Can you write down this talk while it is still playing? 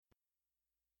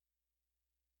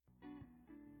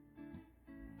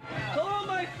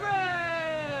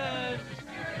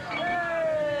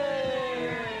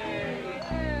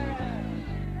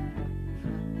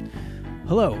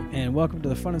Hello, and welcome to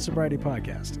the Fun and Sobriety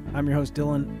Podcast. I'm your host,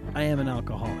 Dylan. I am an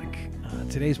alcoholic.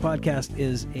 Today's podcast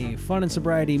is a Fun and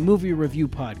Sobriety movie review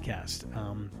podcast.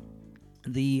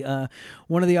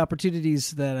 One of the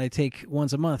opportunities that I take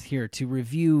once a month here to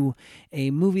review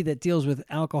a movie that deals with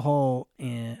alcohol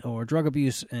or drug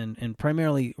abuse and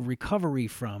primarily recovery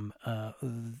from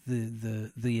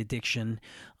the addiction,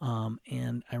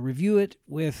 and I review it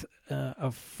with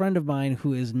a friend of mine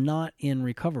who is not in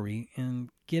recovery and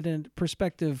get a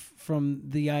perspective from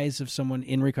the eyes of someone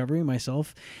in recovery,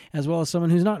 myself, as well as someone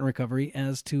who's not in recovery,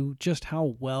 as to just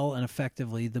how well and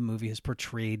effectively the movie has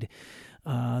portrayed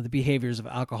the behaviors of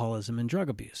alcoholism and drug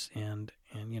abuse, and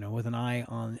with an eye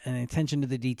on an attention to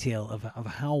the detail of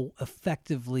how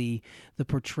effectively the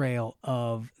portrayal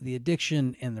of the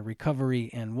addiction and the recovery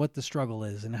and what the struggle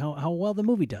is and how well the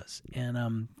movie does.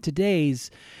 And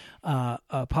today's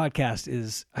podcast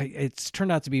it's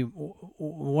turned out to be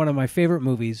one of my favorite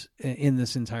movies in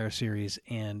this entire series,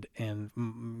 and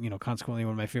consequently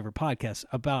one of my favorite podcasts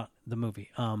about the movie.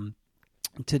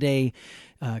 Today,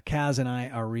 Kaz and I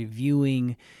are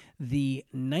reviewing the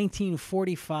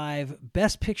 1945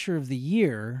 Best Picture of the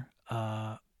Year,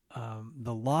 The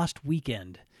Lost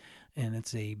Weekend, and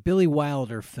it's a Billy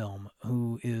Wilder film,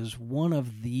 who is one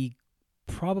of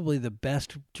probably the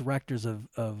best directors of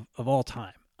all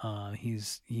time. He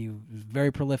was very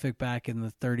prolific back in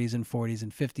the 30s and 40s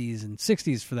and 50s and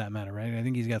 60s, for that matter, right? I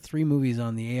think he's got 3 movies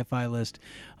on the AFI list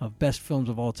of best films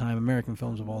of all time, American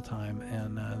films of all time,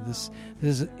 and this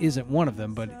isn't one of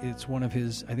them, but it's one of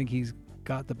his. I think he's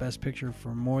got the best picture for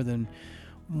more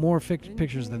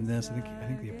pictures than this. I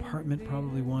think The Apartment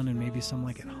probably won, and maybe Some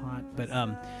Like It Hot, but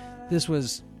this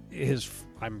was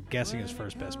I'm guessing his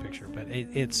first Best Picture, but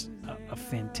it's a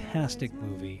fantastic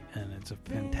movie, and it's a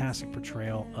fantastic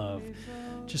portrayal of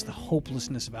just the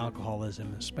hopelessness of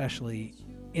alcoholism, especially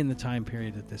in the time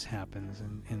period that this happens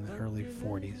in the early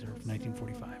 40s or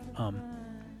 1945.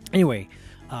 Anyway,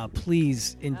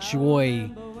 please enjoy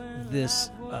this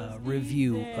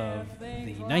review of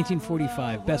the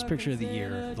 1945 Best Picture of the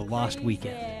Year, The Lost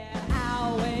Weekend.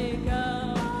 I'll wake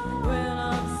up when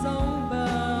I'm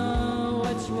sober,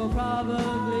 which will probably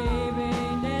be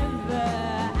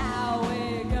never. I'll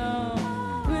wake up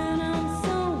when I'm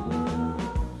sober,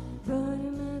 but I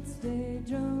might stay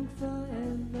drunk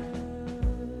forever.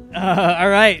 All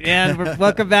right, and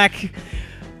welcome back.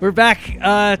 We're back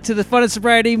to the Fun and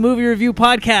Sobriety Movie Review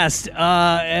Podcast.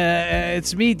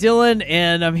 It's me, Dylan,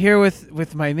 and I'm here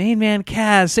with my main man,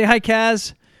 Kaz. Say hi,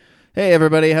 Kaz. Hey,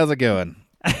 everybody. How's it going?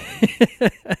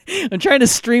 I'm trying to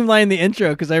streamline the intro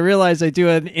because I realize I do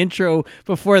an intro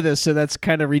before this, so that's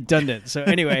kind of redundant. So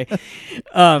anyway,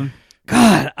 God,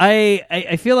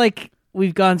 I feel like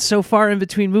we've gone so far in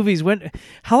between movies.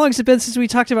 How long has it been since we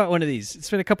talked about one of these? It's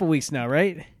been a couple weeks now,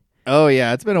 right? Oh,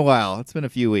 yeah. It's been a while. It's been a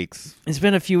few weeks. It's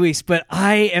been a few weeks, but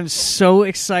I am so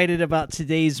excited about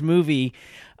today's movie.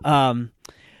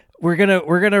 We're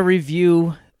gonna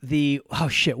review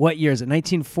what year is it?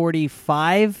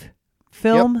 1945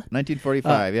 film? Yep,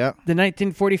 1945, yeah. The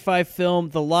 1945 film,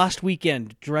 The Lost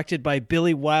Weekend, directed by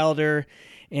Billy Wilder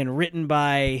and written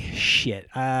by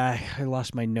I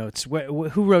lost my notes.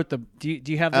 Who wrote the? Do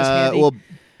you have this handy? Well,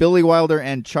 Billy Wilder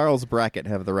and Charles Brackett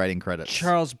have the writing credits.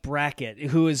 Charles Brackett,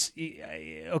 who is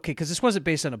okay, because this wasn't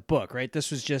based on a book, right?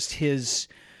 This was just his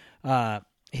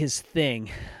thing.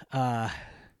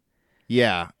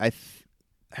 Yeah,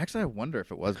 actually I wonder if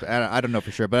it was, but I don't know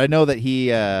for sure. But I know that he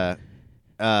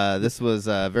this was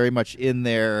very much in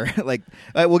there. Like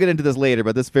we'll get into this later,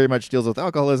 but this very much deals with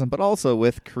alcoholism, but also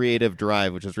with creative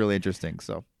drive, which is really interesting.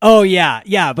 So. Oh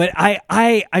yeah. But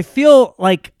I feel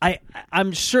like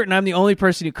I'm certain I'm the only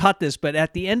person who caught this. But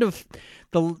at the end of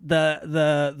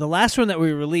the last one that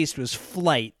we released was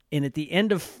Flight, and at the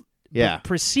end of the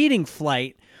preceding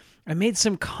Flight, I made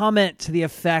some comment to the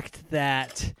effect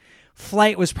that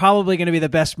Flight was probably going to be the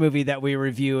best movie that we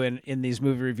review in these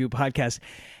movie review podcasts.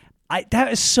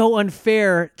 That is so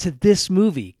unfair to this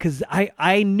movie, because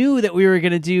I knew that we were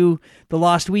going to do The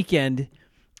Lost Weekend,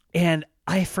 and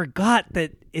I forgot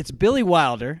that it's Billy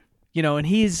Wilder, and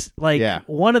he's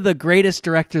one of the greatest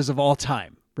directors of all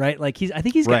time, right? Like I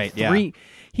think he's got 3. Yeah.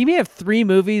 He may have 3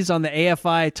 movies on the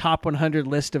AFI Top 100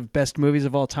 list of best movies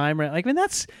of all time, right? Like, I mean,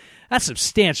 that's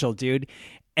substantial, dude.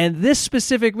 And this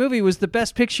specific movie was the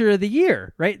Best Picture of the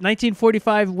Year, right?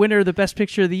 1945 winner of the Best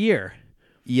Picture of the Year.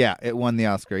 Yeah, it won the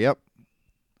Oscar. Yep.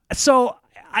 So,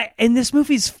 and this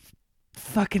movie's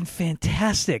fucking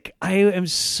fantastic. I am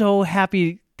so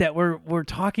happy that we're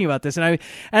talking about this, and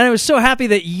I was so happy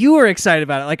that you were excited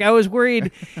about it. Like, I was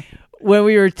worried when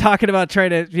we were talking about trying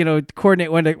to,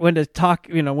 coordinate when to talk,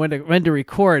 when to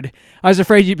record, I was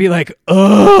afraid you'd be like,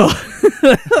 oh,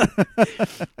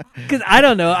 because I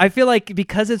don't know. I feel like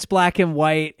because it's black and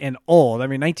white and old. I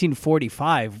mean,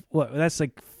 1945. What? That's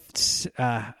like,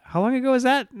 how long ago is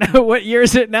that? What year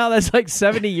is it now? That's like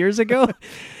 70 years ago.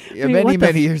 Yeah,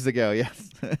 many years ago. Yes.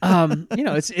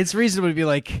 It's reasonable to be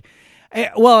like.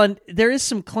 Well, and there is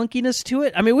some clunkiness to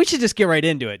it. I mean, we should just get right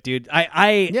into it, dude.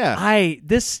 I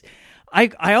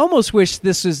almost wish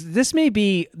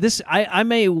I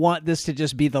may want this to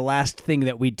just be the last thing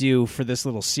that we do for this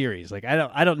little series. Like,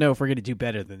 I don't know if we're going to do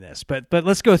better than this, but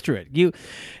let's go through it.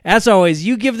 As always,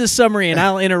 you give the summary and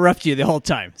I'll interrupt you the whole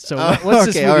time. So what's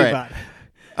this movie about?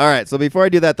 All right, so before I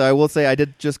do that, though, I will say I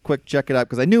did just quick check it out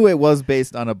because I knew it was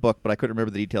based on a book, but I couldn't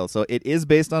remember the details. So it is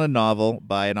based on a novel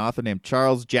by an author named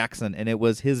Charles Jackson, and it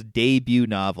was his debut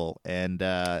novel, and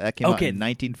that came out in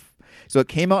So it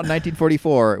came out in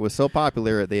 1944. It was so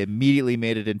popular they immediately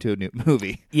made it into a new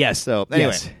movie. Yes. So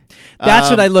anyway, yes. That's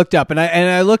what I looked up, and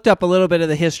I looked up a little bit of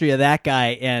the history of that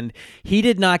guy, and he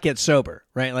did not get sober,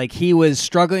 right? Like he was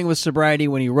struggling with sobriety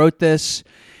when he wrote this.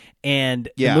 And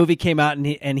the movie came out,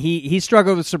 and he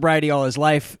struggled with sobriety all his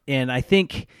life. And I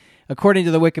think, according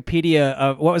to the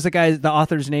Wikipedia, what was the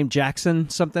author's name? Jackson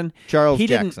something? Charles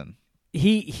Jackson.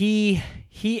 He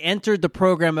entered the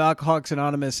program of Alcoholics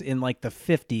Anonymous in like the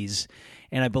 50s,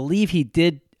 and I believe he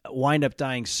did wind up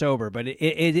dying sober. But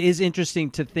it is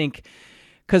interesting to think,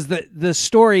 because the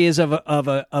story is of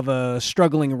a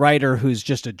struggling writer who's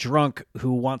just a drunk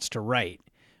who wants to write.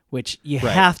 Which you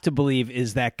have to believe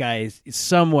is that guy is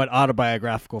somewhat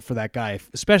autobiographical for that guy,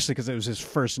 especially because it was his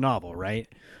first novel, right?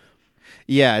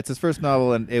 Yeah, it's his first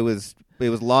novel, and it was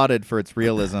lauded for its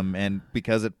realism, and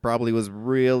because it probably was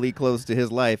really close to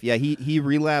his life. Yeah, he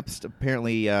relapsed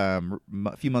apparently a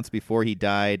few months before he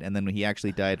died, and then he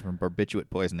actually died from barbiturate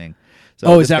poisoning.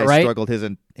 So is that right? Struggled his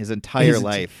entire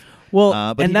life.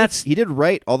 Well, but he did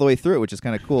write all the way through it, which is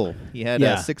kind of cool. He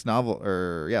had 6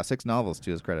 novels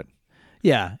to his credit.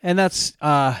 Yeah, and that's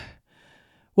that's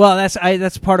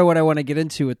part of what I want to get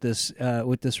into with this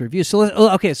review. So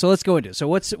let's go into it. So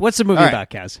what's the movie about,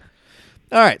 Kaz?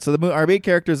 All right, so our main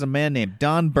character is a man named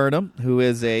Don Burnham, who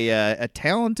is a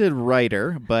talented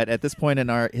writer, but at this point in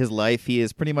his life, he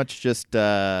is pretty much just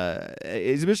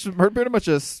he's pretty much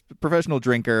a professional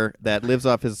drinker that lives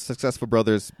off his successful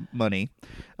brother's money.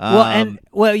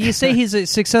 You say he's a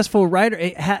successful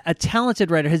writer, a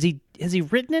talented writer. Has he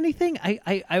written anything?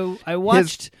 I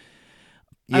watched.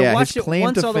 I watched it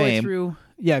once all the way through.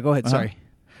 Yeah, go ahead. Sorry.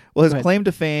 Well, his claim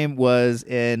to fame was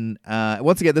in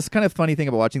once again, this kind of funny thing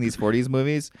about watching these 40s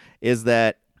movies is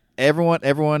that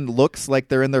everyone looks like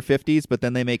they're in their 50s, but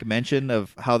then they make mention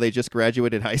of how they just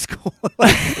graduated high school.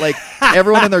 like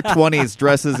everyone in their 20s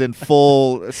dresses in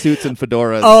full suits and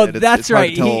fedoras. Oh, and that's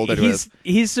right.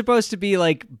 He's supposed to be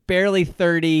like barely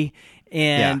 30,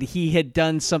 and he had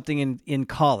done something in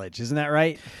college. Isn't that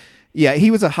right? Yeah,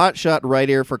 he was a hotshot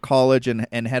writer for college and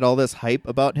had all this hype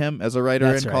about him as a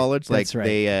writer in college. Like That's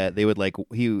right. They would like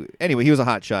he was a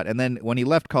hotshot, and then when he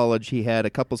left college, he had a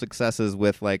couple successes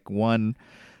with like one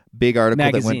big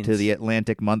article that went to the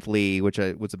Atlantic Monthly, which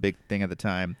was a big thing at the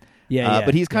time.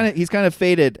 But he's kind of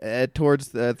faded towards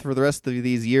for the rest of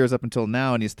these years up until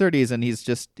now in his 30s, and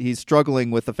he's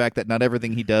struggling with the fact that not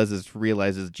everything he does is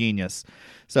realized as genius.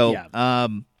 So.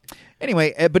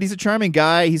 Anyway, but he's a charming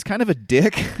guy. He's kind of a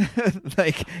dick.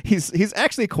 Like he's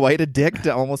actually quite a dick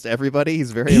to almost everybody.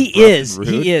 He's very He is.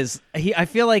 I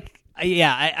feel like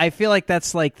I feel like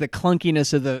that's like the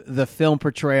clunkiness of the film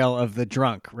portrayal of the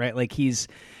drunk, right? Like his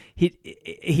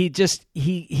meanness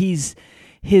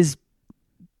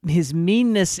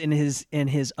and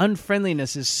his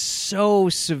unfriendliness is so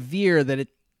severe that it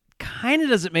kind of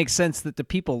doesn't make sense that the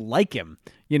people like him.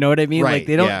 You know what I mean? Right, like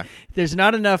they don't. There's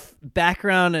not enough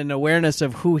background and awareness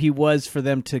of who he was for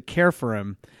them to care for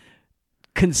him.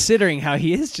 Considering how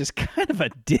he is just kind of a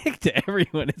dick to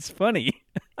everyone, it's funny.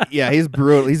 Yeah, he's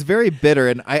brutal. He's very bitter,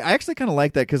 and I actually kind of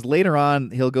like that because later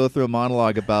on he'll go through a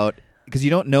monologue about. Because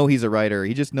you don't know he's a writer.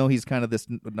 You just know he's kind of this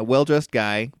well-dressed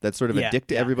guy that's sort of a dick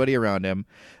to everybody around him.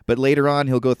 But later on,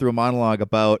 he'll go through a monologue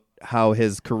about how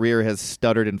his career has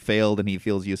stuttered and failed and he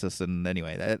feels useless. And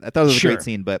anyway, I thought it was a great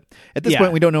scene. But at this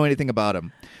point, we don't know anything about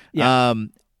him. Yeah.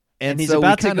 And he's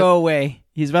about to go away.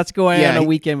 He's about to go away on a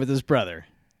weekend with his brother.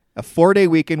 A 4-day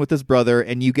weekend with his brother,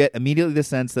 and you get immediately the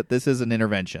sense that this is an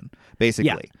intervention,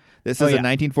 basically. Yeah. This is a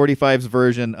 1945's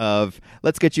version of,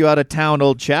 let's get you out of town,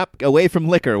 old chap, away from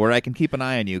liquor, where I can keep an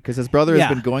eye on you. Because his brother has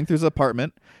been going through his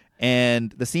apartment, And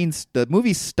the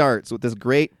movie starts with this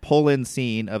great pull-in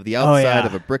scene of the outside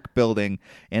of a brick building,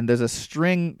 and there's a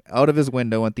string out of his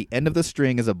window. At the end of the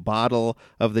string is a bottle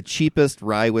of the cheapest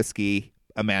rye whiskey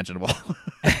imaginable.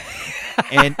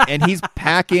 and he's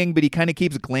packing, but he kind of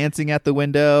keeps glancing at the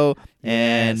window,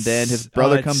 and then his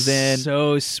brother comes in.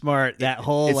 So smart. That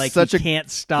whole it's like such he a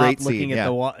can't stop great looking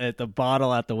scene, at the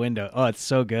bottle out the window. Oh, it's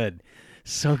so good.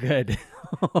 So good.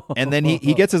 And then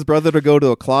he gets his brother to go to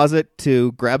a closet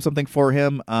to grab something for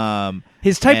him.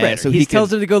 His typewriter. So he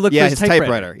tells him to go look for his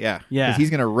typewriter. Yeah, Yeah. because he's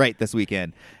going to write this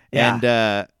weekend.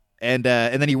 Yeah. And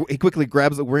then he quickly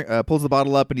grabs, pulls the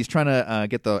bottle up, and he's trying to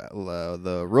get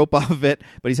the rope off of it,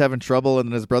 but he's having trouble. And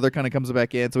then his brother kind of comes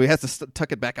back in, so he has to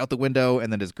tuck it back out the window.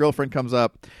 And then his girlfriend comes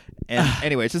up, and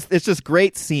anyway, it's just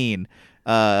great scene.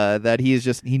 That he is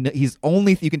just he's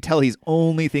only, you can tell he's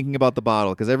only thinking about the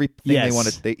bottle, because everything they want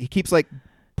to, he keeps like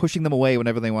pushing them away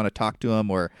whenever they want to talk to him,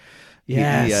 or he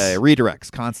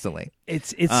redirects constantly.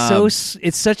 It's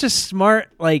such a smart,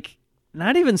 like,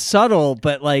 not even subtle,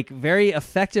 but like very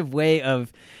effective way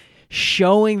of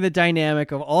showing the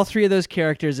dynamic of all three of those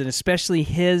characters, and especially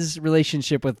his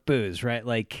relationship with booze, right?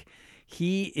 Like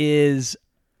he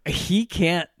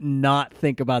can't not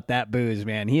think about that booze,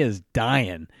 man. He is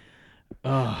dying.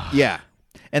 Oh. Yeah.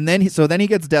 And then he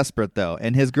gets desperate, though,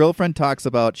 and his girlfriend talks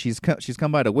about she's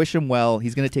come by to wish him well.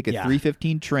 He's going to take a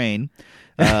 3:15 train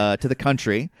to the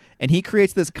country, and he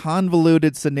creates this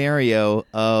convoluted scenario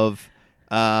of,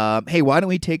 hey, why don't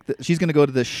we take she's going to go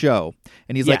to this show,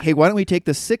 and he's like, hey, why don't we take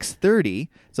the 6:30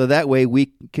 so that way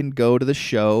we can go to the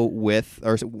show with,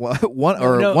 or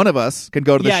one of us can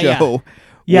go to the show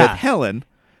with Helen.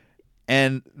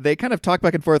 And they kind of talk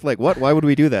back and forth like, what? Why would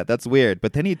we do that? That's weird.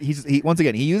 But then he once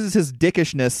again, he uses his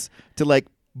dickishness to like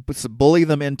bully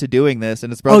them into doing this. And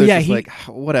his brother's just like,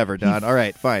 whatever, Don. All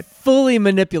right, fine. Fully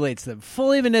manipulates them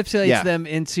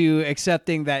into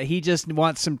accepting that he just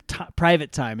wants some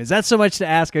private time. Is that so much to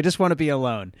ask? I just want to be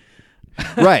alone.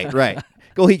 Right.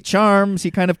 Well, he charms, he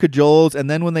kind of cajoles, and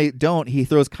then when they don't, he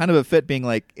throws kind of a fit, being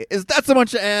like, is that so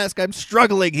much to ask? I'm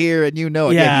struggling here, and you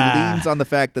know it. Yeah. He leans on the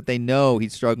fact that they know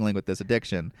he's struggling with this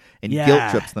addiction, and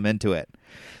guilt trips them into it.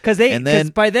 Because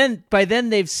by then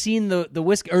they've seen the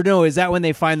whiskey, or no, is that when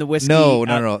they find the whiskey?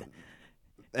 No.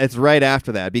 It's right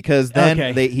after that, because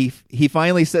then he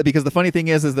finally said, because the funny thing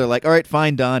is they're like, all right,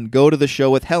 fine, Don, go to the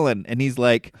show with Helen, and he's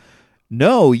like,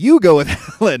 no, you go with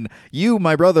Helen. You,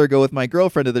 my brother, go with my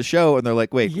girlfriend to the show. And they're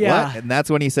like, wait, what? And that's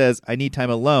when he says, I need time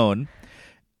alone.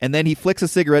 And then he flicks a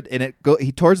cigarette, and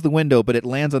he towards the window, but it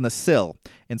lands on the sill.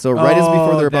 And so right as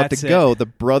before they're about to go, the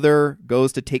brother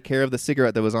goes to take care of the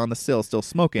cigarette that was on the sill, still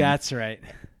smoking. That's right.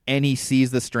 And he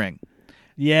sees the string.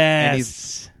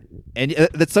 Yes. And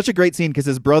that's such a great scene, because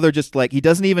his brother just like, he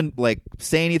doesn't even like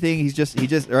say anything. He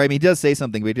does say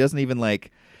something, but he doesn't even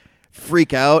like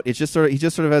freak out. It's just he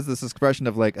just sort of has this expression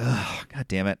of like, oh, God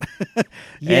damn it. And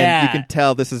you can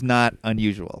tell this is not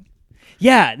unusual.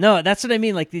 Yeah, no, that's what I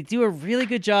mean. Like, they do a really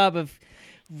good job of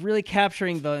really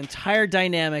capturing the entire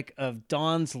dynamic of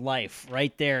Don's life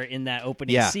right there in that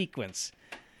opening sequence.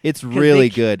 It's really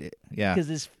good. Yeah.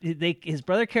 Because his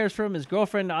brother cares for him, his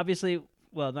girlfriend obviously,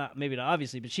 well, maybe not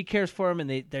obviously, but she cares for him,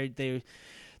 and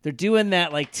they're doing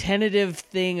that like tentative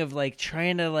thing of like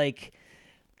trying to like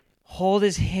hold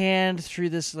his hand through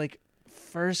this like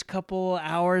first couple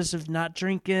hours of not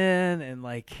drinking, and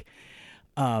like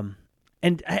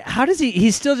and how does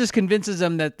he still just convinces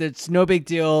them that it's no big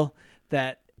deal,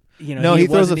 that no, he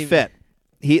throws a fit.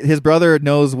 His brother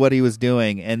knows what he was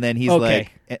doing, and then he's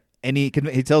like, and he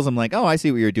tells him like, oh, I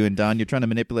see what you're doing, Don. You're trying to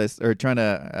manipulate us, or trying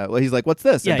to well, he's like, what's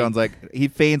this? And Don's like, he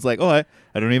feigns like, oh,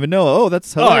 I don't even know. Oh,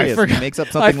 that's hilarious. He makes up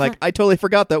something like, I totally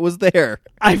forgot that was there.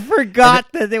 I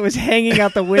forgot that it was hanging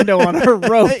out the window on a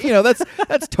rope.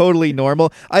 That's totally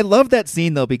normal. I love that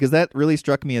scene though, because that really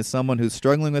struck me as someone who's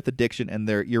struggling with addiction, and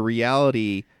your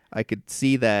reality, I could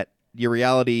see that your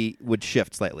reality would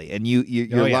shift slightly, and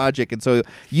your logic, and so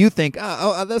you think,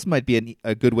 this might be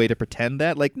a good way to pretend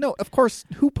that. Like, no, of course,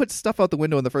 who puts stuff out the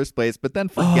window in the first place, but then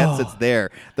forgets it's there.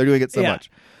 They're doing it so much.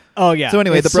 Oh yeah. So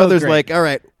anyway, the brother's like, all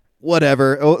right,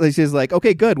 whatever. Oh, she's like,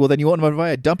 okay, good. Well, then you won't mind if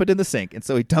I dump it in the sink, and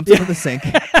so he dumps it in the sink,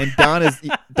 and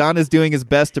Don is doing his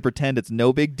best to pretend it's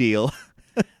no big deal.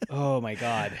 Oh my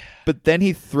God. But then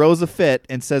he throws a fit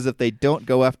and says if they don't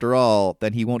go after all,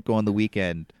 then he won't go on the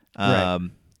weekend. Right.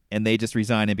 And they just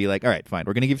resign and be like, all right, fine.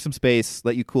 We're going to give you some space,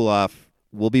 let you cool off.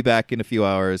 We'll be back in a few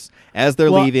hours. As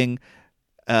they're leaving,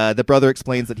 the brother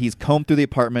explains that he's combed through the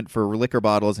apartment for liquor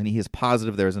bottles, and he is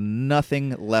positive there's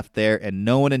nothing left there, and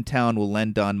no one in town will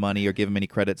lend Don money or give him any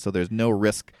credit, so there's no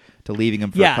risk to leaving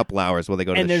him for a couple hours while they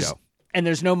go to the show. and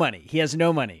there's no money. He has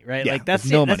no money, right? Yeah, Like that's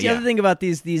there's no that's money, the other yeah. thing about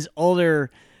these older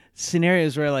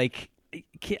scenarios where like,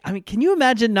 can you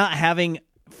imagine not having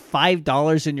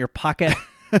 $5 in your pocket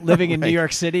living in New Right.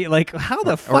 York City? Like, how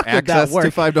the or fuck would that access work?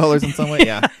 to $5 in some way.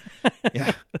 Yeah,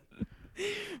 yeah,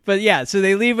 But yeah, so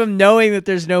they leave him knowing that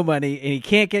there's no money and he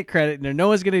can't get credit and no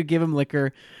one's going to give him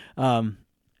liquor. And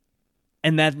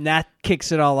that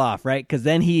kicks it all off, right? Because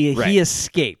then he Right.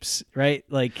 escapes, right?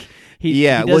 Like he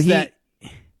Yeah, he well, does that.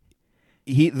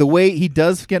 the way he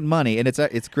does get money, and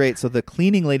it's great. So the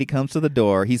cleaning lady comes to the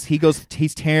door. He's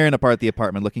tearing apart the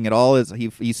apartment, looking at all his.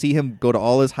 You see him go to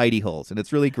all his hidey holes, and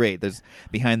it's really great. There's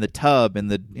behind the tub in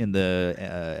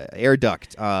the air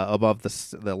duct above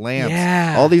the lamps.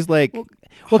 Yeah. all these like.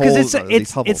 Well, because holes,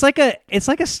 these hovels. it's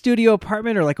like a studio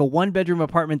apartment or like a 1-bedroom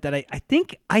apartment that I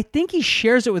think he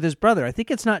shares it with his brother. I think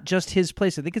it's not just his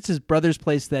place. I think it's his brother's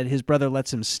place that his brother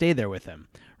lets him stay there with him,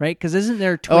 right? Because isn't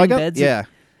there twin beds? Yeah.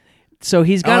 So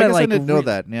he's I got to guess like I didn't know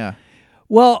that. Yeah.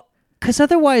 Well, because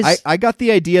otherwise, I got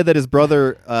the idea that his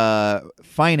brother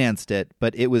financed it,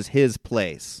 but it was his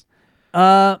place.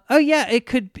 oh yeah, it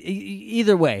could be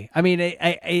either way. I mean,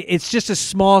 it's just a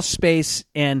small space,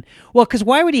 and well, because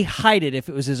why would he hide it if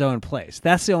it was his own place?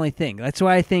 That's the only thing. That's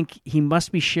why I think he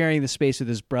must be sharing the space with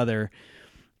his brother,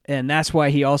 and that's why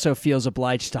he also feels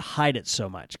obliged to hide it so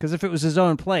much. Because if it was his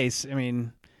own place, I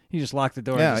mean, you just lock the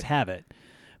door Yeah. and just have it.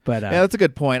 But Yeah, that's a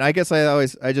good point. I guess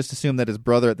I just assume that his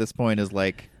brother at this point is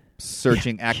like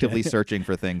actively searching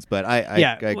for things. But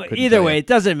I well, couldn't either tell way, you. it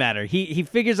doesn't matter. He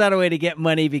figures out a way to get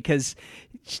money because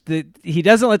he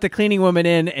doesn't let the cleaning woman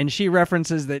in, and she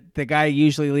references that the guy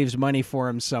usually leaves money for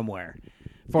him somewhere,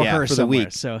 for Yeah, her for the somewhere.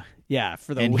 week. So yeah,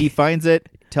 for the And week. he finds it,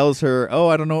 tells her, "Oh,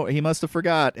 I don't know, he must have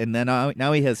forgot." And then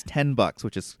now he has $10,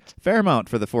 which is a fair amount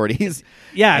for the 40s.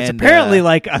 Yeah, it's And, apparently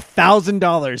like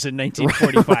 $1,000 in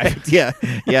 1945. Right.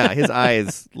 Yeah. His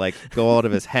eyes like go out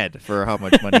of his head for how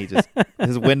much money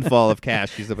his windfall of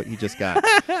cash he just got.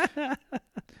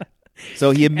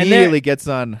 So he immediately gets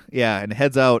on, and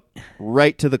heads out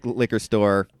right to the liquor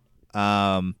store.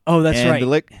 Oh, that's and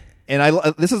right.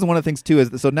 And this is one of the things too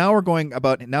is so now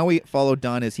we follow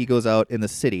Dunn as he goes out in the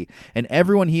city, and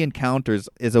everyone he encounters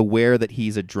is aware that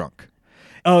he's a drunk.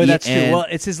 Oh, that's true. and- Well,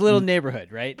 it's his little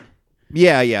neighborhood, right?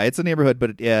 Yeah, it's a neighborhood,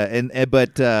 but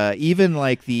even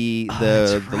like the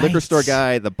that's liquor right. store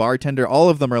guy, the bartender, all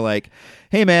of them are like,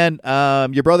 "Hey man,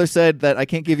 your brother said that I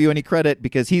can't give you any credit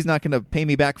because he's not going to pay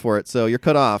me back for it, so you're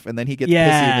cut off." And then he gets pissy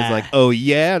and is like, "Oh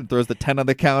yeah," and throws the 10 on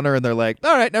the counter, and they're like,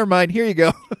 "All right, never mind, here you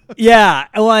go." Yeah,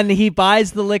 well, and he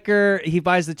buys the liquor. He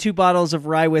buys the 2 bottles of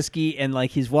rye whiskey, and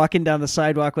like he's walking down the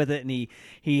sidewalk with it, and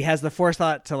he has the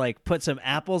forethought to like put some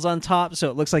apples on top, so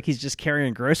it looks like he's just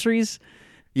carrying groceries.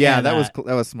 Yeah, And, that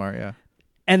was smart. Yeah.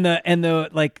 And the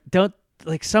like don't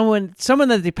like someone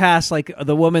that they pass, like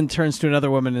the woman turns to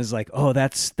another woman and is like, "Oh,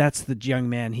 that's the young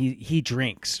man. He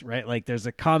drinks," right? Like there's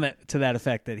a comment to that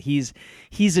effect that he's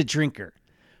a drinker.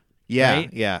 Yeah, Right?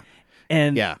 yeah.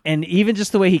 And Yeah. and even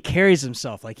just the way he carries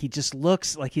himself, like he just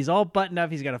looks like he's all buttoned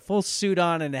up. He's got a full suit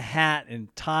on and a hat and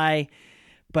tie,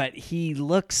 but he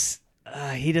looks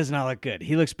he does not look good.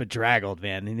 He looks bedraggled,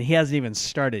 man, and he hasn't even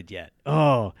started yet.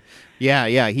 Oh,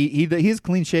 Yeah. He's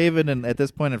clean shaven and at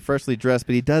this point and freshly dressed,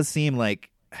 but he does seem like,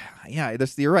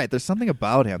 you're right. There's something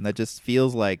about him that just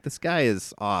feels like this guy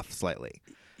is off slightly.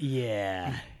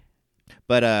 yeah.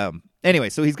 But anyway,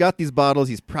 so he's got these bottles.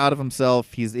 He's proud of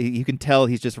himself. You can tell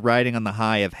he's just riding on the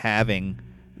high of having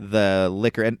the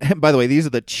liquor. And by the way, these are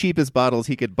the cheapest bottles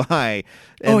he could buy.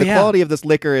 And the quality of this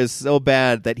liquor is so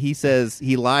bad that he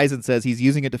lies and says he's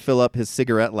using it to fill up his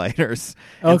cigarette lighters.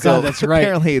 Oh, And God, so that's right.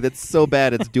 Apparently, that's so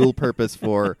bad it's dual purpose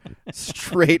for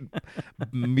straight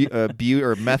bute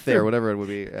or meth or whatever it would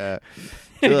be.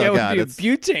 Yeah, it would God, be it's-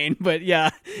 butane, but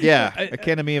yeah. yeah, I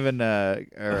can't even.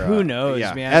 Who knows,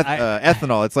 man?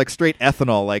 Ethanol. It's like straight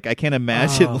ethanol. Like I can't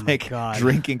imagine Oh, my God.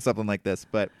 drinking something like this.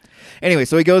 But anyway,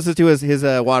 so he goes to his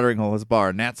watering hole, his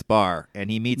bar, Nat's bar,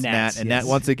 and he meets Nat's, Nat, and yes. Nat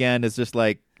once again is just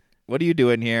like, "What are you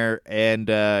doing here?" And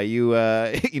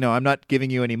I'm not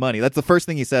giving you any money. That's the first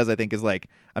thing he says. I think is like,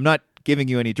 "I'm not giving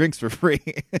you any drinks for free."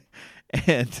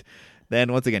 And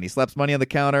then once again, he slaps money on the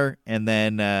counter, and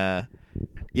then.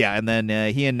 He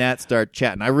and Nat start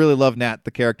chatting. I really love Nat,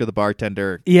 the character, the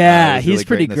bartender. Yeah, He's he's really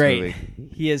pretty in this great.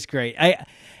 movie. He is great.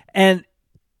 And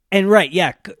right,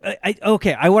 yeah.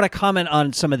 I want to comment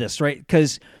on some of this, right?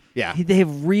 Because Yeah. they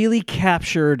have really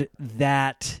captured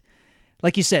that.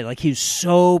 Like you said, like he's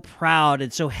so proud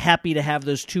and so happy to have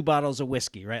those 2 bottles of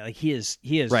whiskey, right? Like he is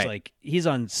Right. like he's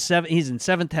in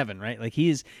 7th heaven, right? Like he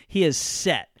is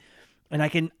set. And I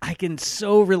can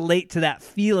so relate to that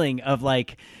feeling of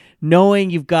like knowing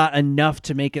you've got enough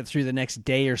to make it through the next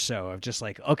day or so of just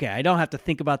like, okay, I don't have to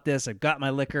think about this. I've got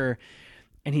my liquor.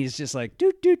 And he's just like,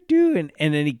 do.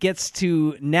 And then he gets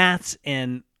to Nat's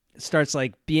and starts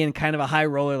like being kind of a high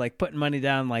roller, like putting money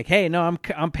down, like, hey, no,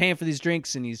 I'm paying for these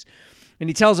drinks. And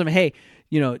he tells him, hey,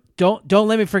 don't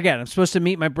let me forget. I'm supposed to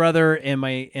meet my brother and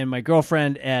my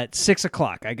girlfriend at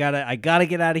 6:00. I gotta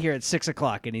get out of here at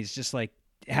 6:00. And he's just like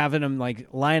having him like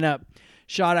line up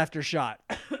shot after shot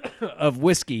of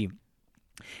whiskey.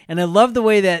 And I love the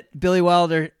way that Billy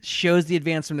Wilder shows the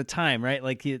advancement of time, right?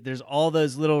 Like there's all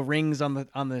those little rings on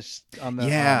the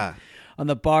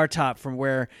bar top from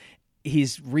where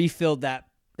he's refilled that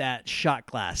shot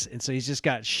glass, and so he's just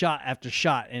got shot after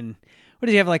shot. And what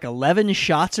does he have, like 11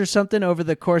 shots or something over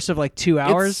the course of like 2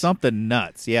 hours? It's something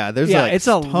nuts. Yeah, there's it's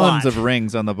a tons lot of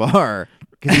rings on the bar.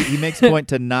 Because he makes a point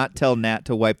to not tell Nat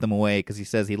to wipe them away because he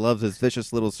says he loves his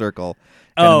vicious little circle.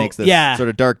 And makes this sort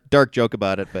of dark joke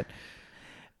about it, but.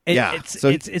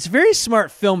 It's very smart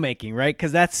filmmaking, right?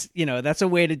 Because that's a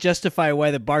way to justify why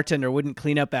the bartender wouldn't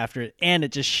clean up after it, and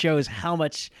it just shows how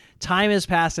much time has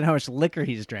passed and how much liquor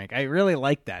he's drank. I really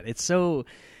like that. It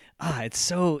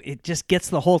just gets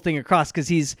the whole thing across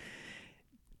because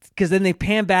then they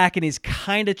pan back and he's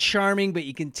kind of charming, but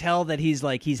you can tell that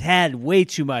he's had way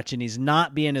too much and he's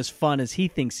not being as fun as he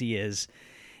thinks he is.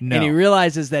 No. And he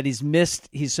realizes that he's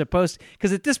supposed,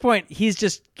 because at this point he's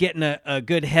just getting a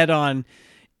good head on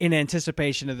in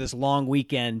anticipation of this long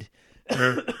weekend,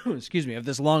 excuse me, of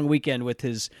this long weekend with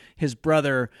his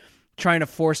brother trying to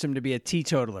force him to be a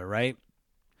teetotaler, right?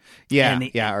 Yeah,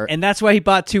 and that's why he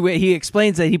bought two. He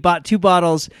explains that he bought 2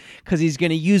 bottles because he's going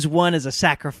to use one as a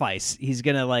sacrifice. He's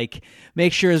going to like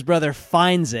make sure his brother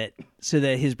finds it so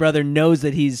that his brother knows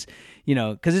that he's,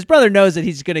 because his brother knows that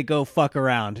he's going to go fuck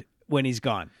around when he's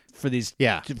gone. For these,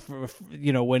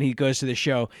 when he goes to the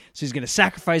show. So he's going to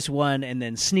sacrifice one and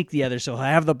then sneak the other. So he'll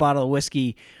have the bottle of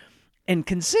whiskey. And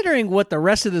considering what the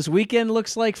rest of this weekend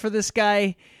looks like for this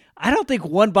guy, I don't think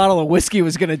one bottle of whiskey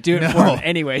was going to do it for him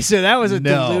anyway. So that was a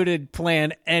diluted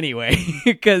plan anyway.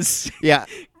 Because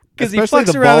especially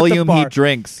the volume he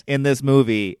drinks in this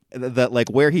movie, that like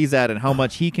where he's at and how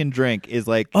much he can drink is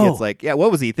like, it's like,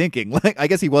 what was he thinking? Like, I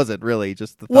guess he wasn't really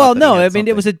just the thought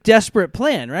it was a desperate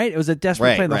plan, right? It was a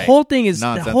desperate plan. The whole thing is,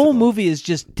 the whole movie is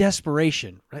just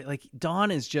desperation, right? Like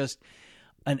Don is just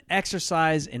an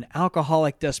exercise in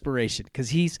alcoholic desperation because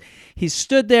he's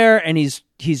stood there and he's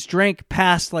drank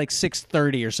past like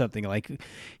 6:30 or something. Like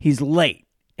he's late,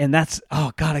 and that's,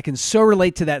 oh God, I can so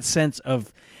relate to that sense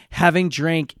of having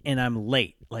drank and I'm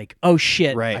late. Like, oh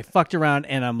shit, I fucked around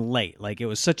and I'm late. Like it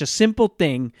was such a simple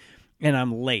thing and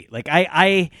I'm late. Like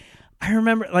I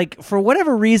remember, like, for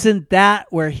whatever reason, that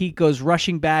where he goes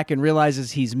rushing back and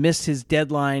realizes he's missed his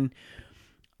deadline.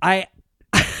 I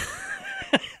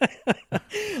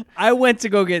went to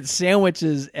go get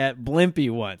sandwiches at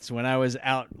Blimpie once when I was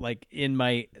out, like in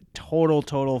my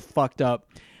total fucked up,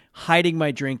 hiding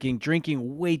my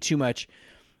drinking way too much.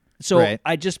 So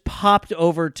I just popped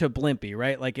over to Blimpie,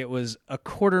 right? Like it was a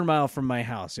quarter mile from my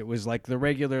house. It was like the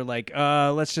regular, like,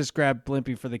 let's just grab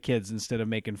Blimpie for the kids instead of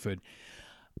making food.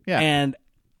 Yeah. And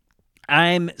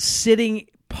I'm sitting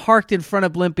parked in front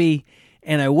of Blimpie,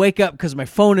 and I wake up because my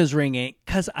phone is ringing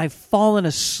because I've fallen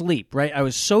asleep, right? I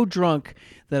was so drunk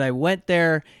that I went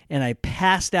there and I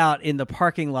passed out in the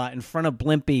parking lot in front of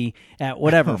Blimpie at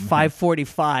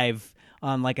 5:45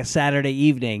 on like a Saturday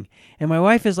evening. And my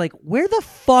wife is like, where the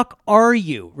fuck are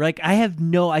you? Like,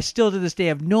 I still to this day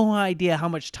have no idea how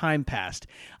much time passed.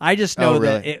 I just know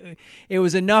that it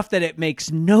was enough that it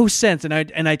makes no sense. And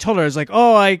I told her, I was like,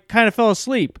 oh, I kind of fell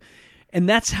asleep. And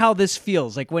that's how this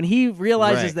feels. Like when he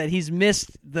realizes that he's missed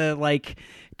the like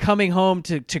coming home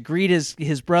to greet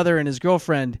his brother and his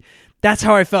girlfriend, that's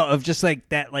how I felt, of just like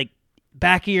that, like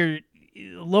back of your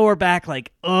lower back,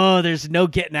 like, oh, there's no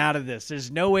getting out of this.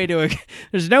 There's no way to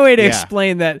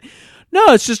explain that.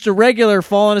 No, it's just a regular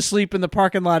falling asleep in the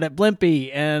parking lot at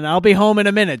Blimpie, and I'll be home in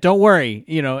a minute. Don't worry,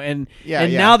 And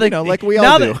now like we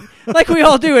all do, like we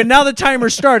all do. And now the timer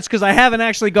starts because I haven't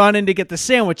actually gone in to get the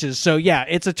sandwiches. So yeah,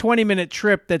 it's a 20-minute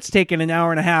trip that's taken an hour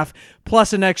and a half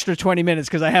plus an extra 20 minutes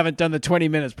because I haven't done the 20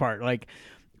 minutes part. Like,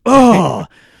 oh.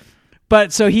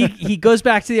 But so he goes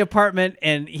back to the apartment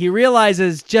and he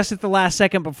realizes just at the last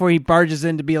second before he barges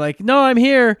in to be like, no, I'm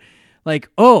here. Like,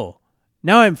 oh,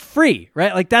 now I'm free,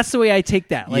 right? Like that's the way I take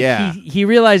that. Like he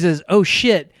realizes, oh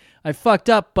shit, I fucked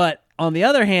up. But on the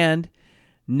other hand,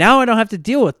 now I don't have to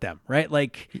deal with them, right?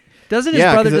 Like, doesn't his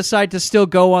brother decide to still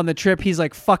go on the trip? He's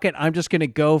like, fuck it, I'm just going to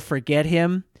go forget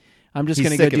him. I'm just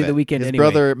going to go do the weekend anyway.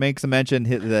 His brother makes a mention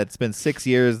that it's been 6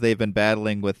 years they've been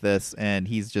battling with this, and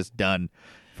he's just done.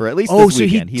 For at least this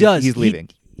weekend. He's leaving.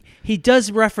 He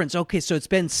does reference. Okay, so it's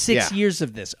been 6 Yeah. years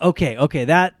of this. Okay,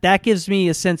 that gives me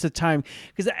a sense of time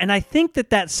and I think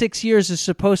that 6 years is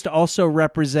supposed to also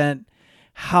represent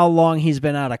how long he's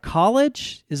been out of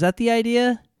college. Is that the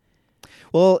idea?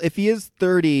 Well, if he is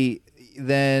 30,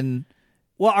 then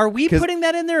Well, are we 'Cause- putting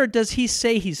that in there, or does he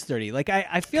say he's 30? Like,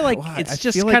 I feel like Wow, it's I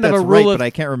just feel like kind of a that's rule right, of. but I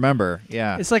can't remember.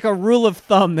 Yeah. It's like a rule of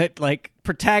thumb that like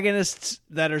protagonists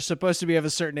that are supposed to be of a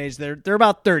certain age, they're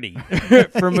about 30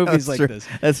 for movies That's like true. this.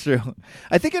 That's true.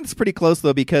 I think it's pretty close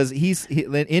though, because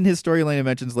in his storyline he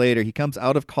mentions later, he comes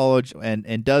out of college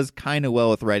and does kind of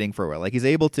well with writing for a while. Like he's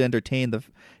able to entertain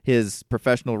his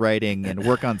professional writing and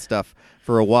work on stuff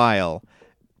for a while.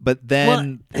 But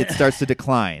then it starts to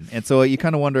decline, and so you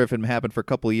kind of wonder if it happened for a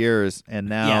couple of years, and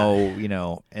now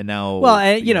Well,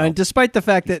 and despite the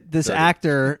fact that this 30.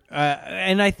 actor,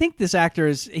 and I think this actor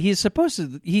he's supposed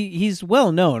to, he's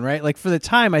well known, right? Like for the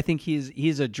time, I think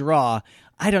he's a draw.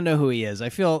 I don't know who he is. I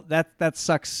feel that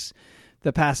sucks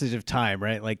the passage of time,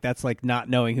 right? Like that's like not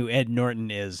knowing who Ed Norton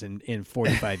is in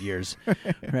 45 years,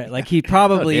 right? Like he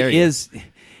probably How dare you. is.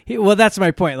 Well, that's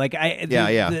my point. Like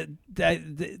but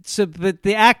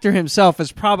the actor himself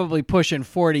is probably pushing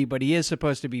 40, but he is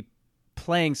supposed to be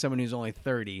playing someone who's only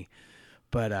 30.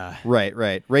 But right.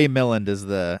 Ray Milland is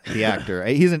the actor.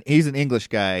 He's an English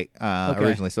guy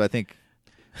originally, so I think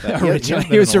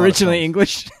he was originally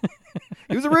English.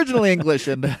 He was originally English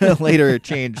and later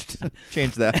changed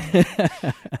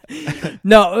that.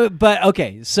 No, but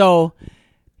okay. So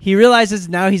he realizes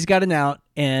now he's got an out,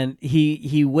 and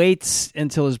he waits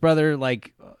until his brother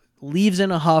like leaves in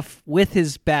a huff with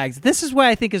his bags. This is why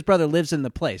I think his brother lives in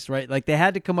the place, right? Like they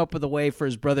had to come up with a way for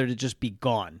his brother to just be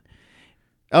gone.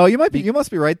 Oh, you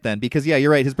must be right then, because yeah,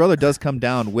 you're right. His brother does come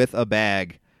down with a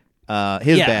bag,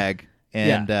 bag,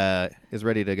 and is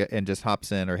ready to go and just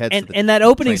hops in or heads. to the And that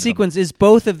opening train to them. sequence is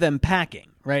both of them packing,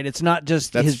 right? It's not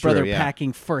just That's his brother true, yeah.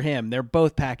 packing for him. They're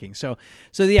both packing. So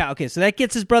yeah, okay. So that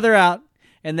gets his brother out,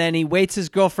 and then he waits his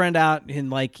girlfriend out, and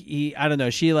like I don't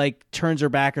know, she like turns her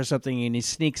back or something, and he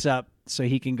sneaks up so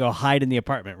he can go hide in the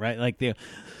apartment, right? Like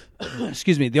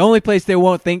excuse me, the only place she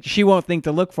won't think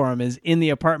to look for him is in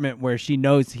the apartment where she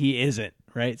knows he isn't.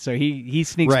 Right, so he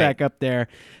sneaks back up there,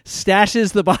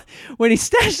 stashes when he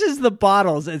stashes the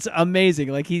bottles. It's amazing.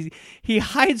 Like he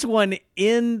hides one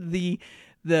in the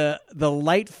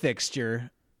light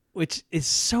fixture, which is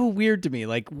so weird to me.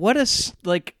 Like what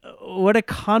a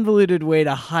convoluted way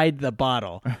to hide the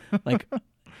bottle. Like,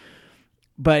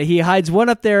 but he hides one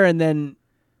up there, and then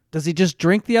does he just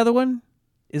drink the other one?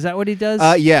 Is that what he does?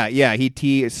 Yeah.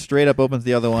 He straight up opens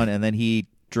the other one, and then he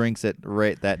drinks it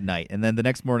right that night, and then the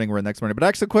next morning. But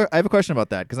actually, I have a question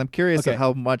about that, because I'm curious Okay. of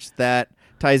how much that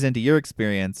ties into your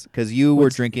experience, because you were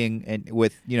drinking and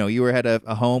with you had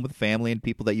a home with family and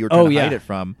people that you were trying to hide it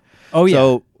from. Oh yeah.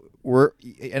 So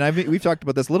we've talked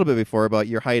about this a little bit before about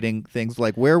your hiding things.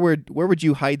 Like where would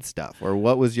you hide stuff, or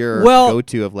what was your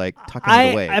go-to of like tucking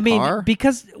it away? I mean, Car?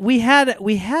 because we had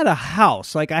a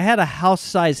house. Like I had a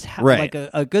house-sized, Right. like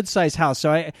a good-sized house.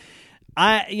 So I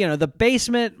the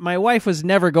basement. My wife was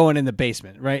never going in the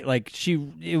basement, right? Like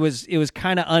it was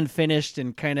kind of unfinished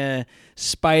and kind of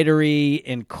spidery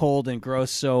and cold and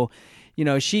gross. So,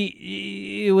 there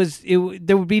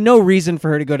would be no reason for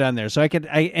her to go down there. So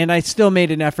I still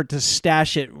made an effort to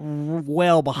stash it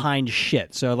well behind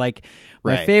shit. So like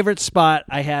my Right. favorite spot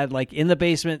I had like in the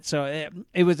basement. So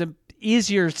it was a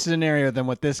easier scenario than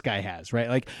what this guy has, right?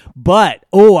 Like, but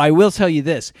I will tell you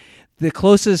this. The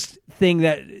closest thing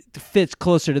that fits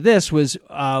closer to this was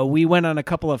we went on a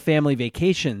couple of family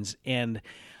vacations, and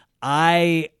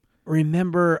I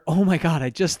remember, oh my God, I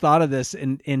just thought of this,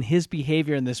 and his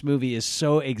behavior in this movie is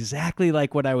so exactly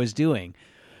like what I was doing.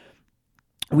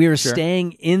 We were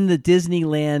staying in the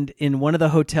Disneyland, in one of the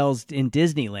hotels in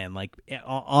Disneyland, like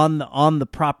on the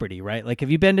property, right? Like,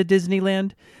 have you been to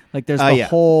Disneyland? Like, there's the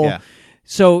whole... Yeah.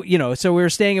 So we were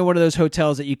staying in one of those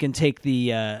hotels that you can take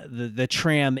the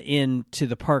tram into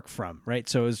the park from, right?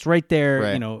 So it was right there,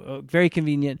 Right. Very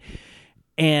convenient.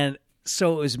 And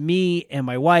so it was me and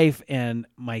my wife and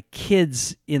my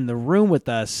kids in the room with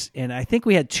us, and I think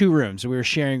we had 2 rooms. We were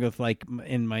sharing with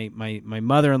and my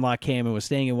mother-in-law came and was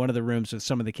staying in one of the rooms with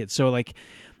some of the kids. So like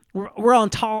we're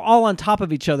all on top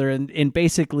of each other in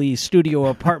basically studio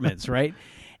apartments, right?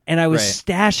 And I was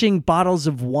stashing bottles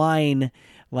of wine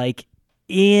like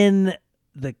in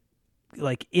the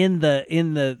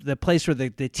place where the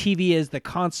TV is, the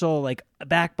console, like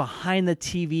back behind the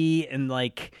TV, and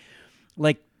like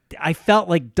I felt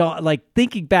like Dawn, like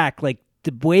thinking back, like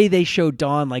the way they showed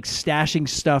Dawn like stashing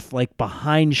stuff like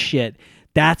behind shit.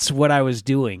 That's what I was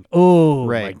doing. Oh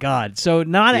my Right. God. So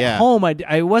not at home.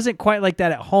 I wasn't quite like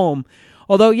that at home.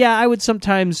 Although, yeah, I would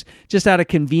sometimes, just out of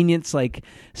convenience, like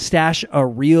stash a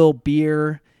real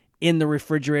beer in the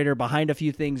refrigerator behind a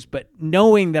few things, but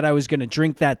knowing that I was going to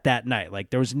drink that night. Like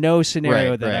there was no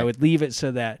scenario that I would leave it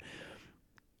so that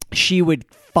she would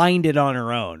find it on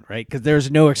her own, right? Because there's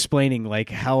no explaining like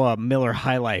how a Miller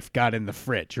High Life got in the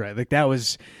fridge, right? Like that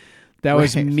was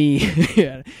me.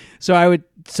 Yeah. So I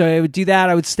would do that.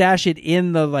 I would stash it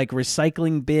in the like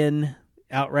recycling bin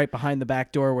out right behind the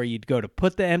back door where you'd go to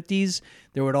put the empties.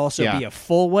 There would also be a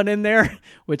full one in there,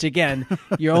 which again,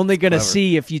 you're only going to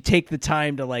see if you take the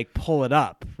time to like pull it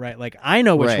up, right? Like I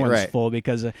know which one's full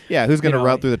because who's going to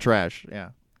route through the trash?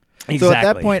 Yeah.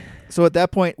 Exactly. So at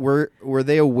that point, were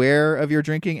they aware of your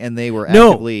drinking and they were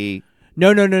actively?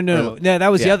 No.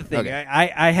 That was the other thing. Okay.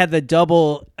 I had the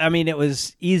double. I mean, it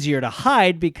was easier to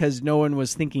hide because no one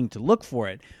was thinking to look for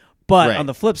it. But on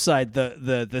the flip side,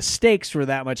 the stakes were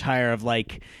that much higher. Of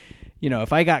like,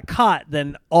 if I got caught,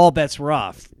 then all bets were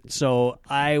off. So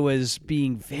I was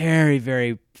being very,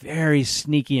 very, very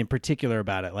sneaky and particular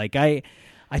about it. Like I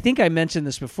think I mentioned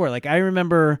this before. Like I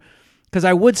remember. Because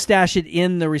I would stash it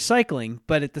in the recycling,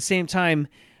 but at the same time,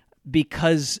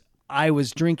 because I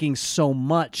was drinking so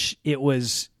much, it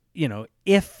was,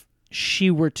 if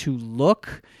she were to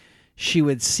look, she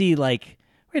would see like,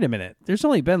 wait a minute, there's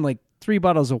only been like 3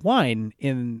 bottles of wine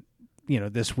in,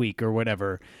 this week or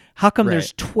whatever. How come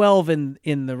there's 12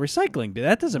 in the recycling bin?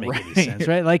 That doesn't make any sense,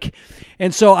 right? Like,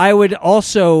 and so I would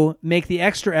also make the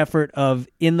extra effort of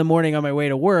in the morning on my way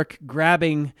to work,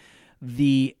 grabbing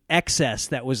the excess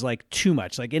that was like too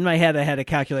much. Like in my head, I had a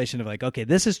calculation of like, okay,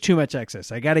 this is too much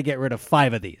excess. I got to get rid of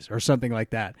 5 of these or something like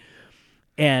that.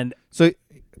 And so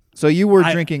you were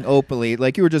drinking openly,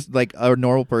 like you were just like a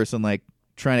normal person, like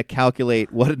trying to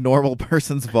calculate what a normal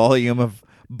person's volume of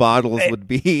bottles would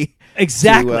be.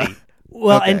 Exactly.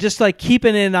 And just like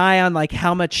keeping an eye on like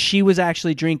how much she was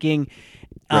actually drinking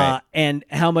and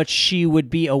how much she would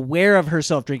be aware of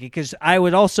herself drinking. Because I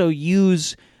would also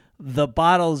use the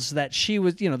bottles that she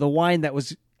was, the wine that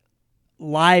was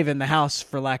live in the house,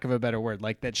 for lack of a better word,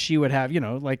 like that she would have,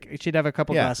 like she'd have a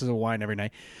couple glasses of wine every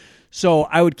night. So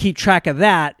I would keep track of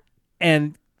that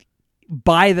and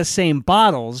buy the same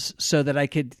bottles so that I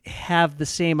could have the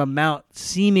same amount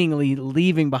seemingly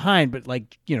leaving behind. But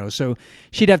like, so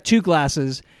she'd have 2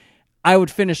 glasses. I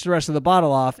would finish the rest of the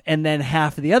bottle off and then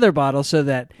half of the other bottle so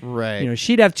that,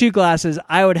 she'd have 2 glasses.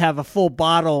 I would have a full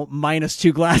bottle minus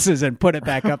 2 glasses and put it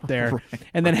back up there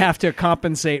and then have to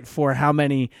compensate for how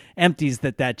many empties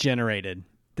that generated.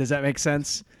 Does that make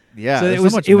sense? Yeah. So it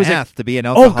was math to be an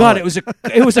alcoholic. Oh God,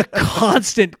 it was a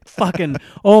constant fucking,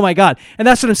 oh my God. And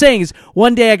that's what I'm saying is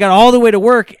one day I got all the way to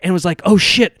work and was like, oh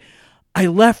shit, I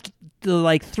left the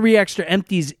like 3 extra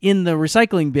empties in the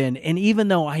recycling bin, and even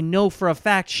though I know for a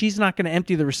fact she's not going to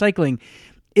empty the recycling,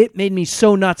 it made me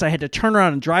so nuts I had to turn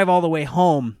around and drive all the way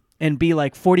home and be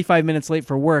like 45 minutes late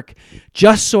for work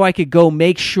just so I could go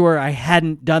make sure I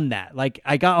hadn't done that. Like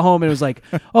I got home and it was like,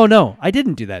 oh no, I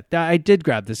didn't do that. I did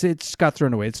grab this. It's got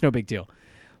thrown away. It's no big deal.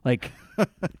 Like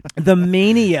the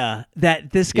mania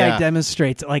that this guy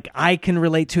demonstrates, like I can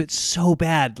relate to it so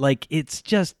bad. Like it's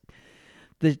just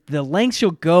the lengths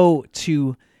you'll go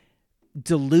to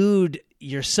delude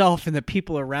yourself and the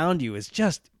people around you is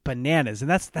just bananas.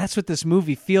 And that's what this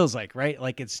movie feels like, right?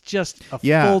 Like it's just a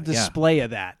full display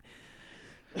of that.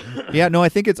 Yeah, no, I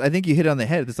think you hit it on the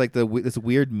head. It's like this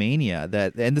weird mania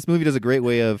and this movie does a great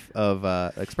way of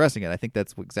expressing it. I think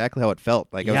that's exactly how it felt.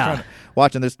 Like I was trying to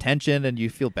watch, and there's tension, and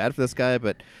you feel bad for this guy,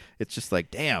 but it's just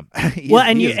like, damn. He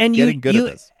is getting good at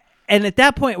this. And at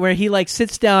that point where he like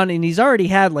sits down and he's already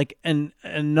had like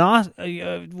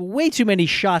way too many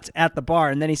shots at the bar,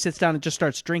 and then he sits down and just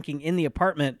starts drinking in the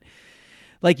apartment,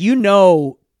 like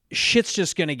shit's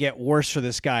just gonna get worse for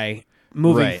this guy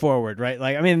moving forward, right?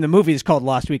 Like, I mean, the movie is called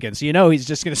Lost Weekend, so he's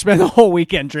just going to spend the whole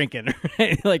weekend drinking,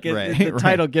 right? Like, the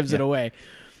title gives it away.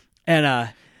 And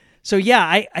so, yeah,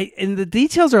 I and the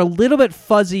details are a little bit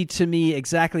fuzzy to me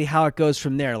exactly how it goes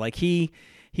from there. Like, he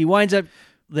winds up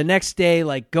the next day,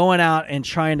 like, going out and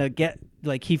trying to get,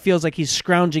 like, he feels like he's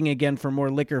scrounging again for more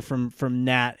liquor from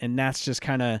Nat, and Nat's just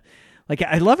kind of, like,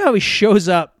 I love how he shows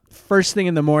up first thing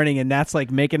in the morning and Nat's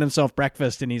like making himself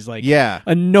breakfast and he's like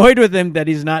annoyed with him that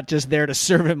he's not just there to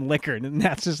serve him liquor, and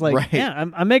Nat's just like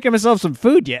I'm making myself some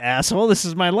food, you asshole, this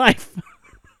is my life.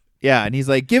 And he's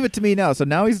like, give it to me now. So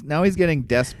now he's getting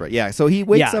desperate. So he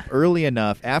wakes up early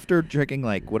enough after drinking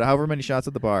like however many shots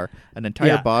at the bar, an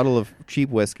entire bottle of cheap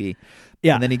whiskey,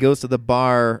 and then he goes to the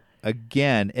bar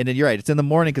again, and then you're right, it's in the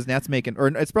morning because Nat's making, or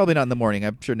it's probably not in the morning,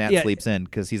 I'm sure Nat sleeps in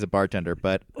because he's a bartender,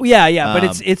 but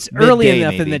but it's early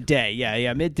enough maybe in the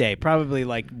day, midday, probably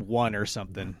like 1 or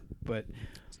something, but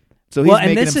So he's Well, and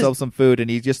making this himself some food, and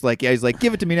he's just like, he's like,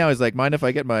 give it to me now. He's like, mind if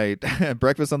I get my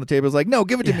breakfast on the table? He's like, no,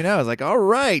 give it to me now. I was like, all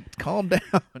right, calm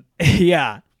down.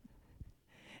 Yeah.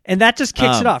 And that just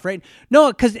kicks it off, right?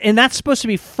 No, and that's supposed to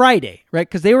be Friday, right?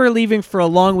 Because they were leaving for a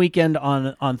long weekend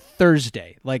on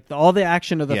Thursday. Like all the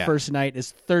action of the first night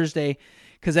is Thursday,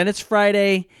 because then it's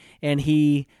Friday, and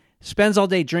he spends all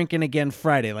day drinking again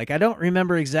Friday. Like I don't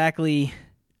remember exactly.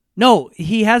 No,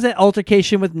 he has an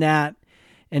altercation with Nat,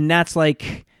 and Nat's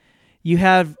like, you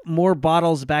have more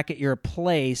bottles back at your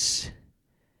place,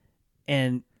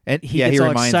 and he gets all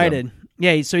excited. Him.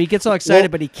 Yeah, so he gets all excited,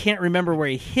 but he can't remember where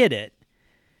he hid it.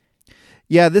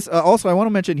 Yeah, this also I want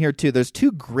to mention here too. There's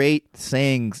two great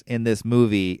sayings in this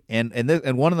movie, and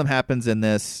one of them happens in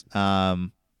this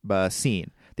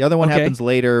scene. The other one happens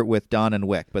later with Don and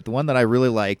Wick, but the one that I really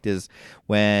liked is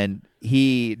when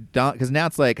because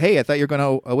Nat's like, "Hey, I thought you were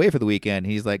going away for the weekend."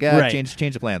 He's like, change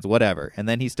the plans, whatever," and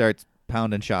then he starts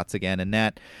pounding shots again. And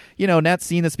Nat's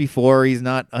seen this before. He's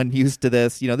not unused to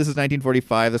this. This is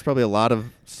 1945. There's probably a lot of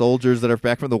soldiers that are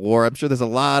back from the war. I'm sure there's a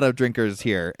lot of drinkers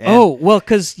here. And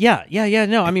because no,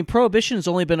 I mean, Prohibition's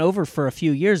only been over for a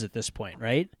few years at this point,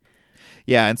 right?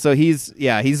 Yeah, and so he's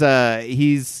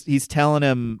telling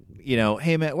him,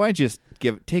 hey man, why don't you just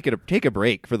take a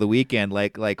break for the weekend?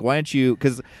 Like why don't you?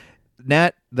 Because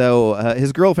Nat, though,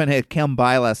 his girlfriend had come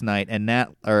by last night, and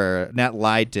Nat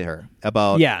lied to her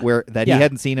about he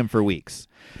hadn't seen him for weeks.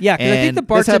 Yeah, because I think the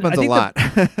bartender. This happens a lot.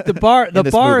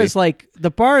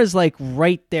 The bar is like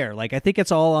right there. Like I think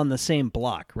it's all on the same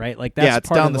block, right? Like that's it's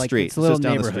part down of, the like, street. It's a little just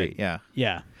down neighborhood. the street. Yeah.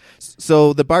 Yeah.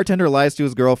 So the bartender lies to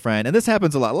his girlfriend, and this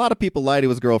happens a lot. A lot of people lie to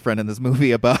his girlfriend in this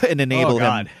movie and enable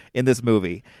him in this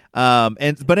movie.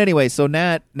 But anyway, so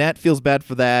Nat feels bad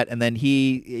for that, and then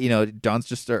Don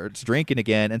just starts drinking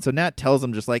again, and so Nat tells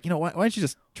him just like, why don't you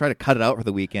just try to cut it out for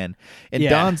the weekend? And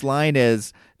Don's line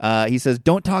is, he says,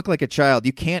 "Don't talk like a child.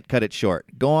 You can't cut it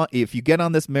short. Go on. If you get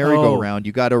on this merry-go-round,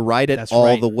 you got to ride it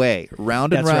all the way,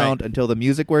 round and round until the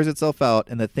music wears itself out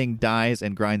and the thing dies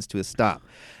and grinds to a stop."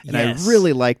 And I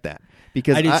really like that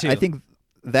because I think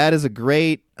that is a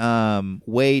great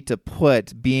way to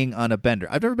put being on a bender.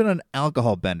 I've never been on an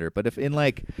alcohol bender, but if in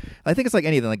I think it's like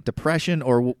anything, like depression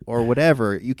or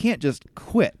whatever, you can't just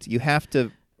quit. You have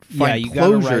to find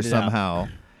closure somehow.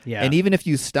 Yeah. And even if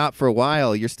you stop for a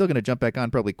while, you're still going to jump back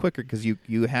on probably quicker because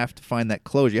you have to find that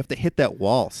closure. You have to hit that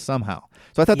wall somehow.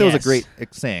 So I thought that was a great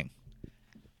saying.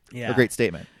 Yeah. A great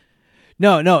statement.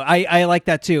 No, I like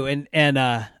that too. And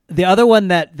the other one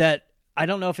that I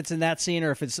don't know if it's in that scene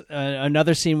or if it's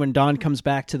another scene when Don comes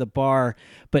back to the bar,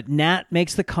 but Nat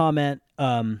makes the comment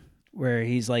where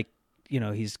he's like,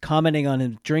 he's commenting on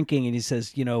him drinking, and he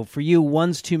says, for you,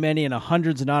 one's too many and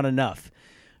 100's not enough.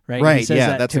 Right. Right.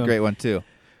 Yeah, that's a great one too.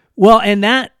 Well, and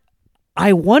that,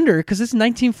 I wonder, because it's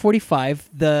 1945,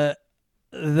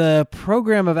 the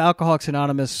program of Alcoholics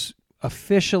Anonymous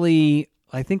officially,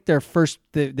 I think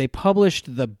they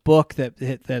published the book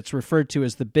that's referred to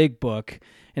as the Big Book,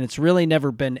 and it's really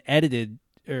never been edited,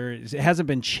 or it hasn't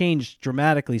been changed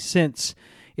dramatically since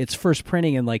its first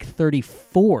printing in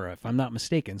 34, if I'm not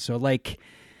mistaken. So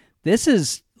this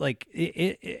is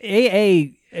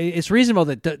AA. It's reasonable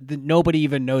that nobody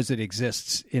even knows it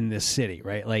exists in this city,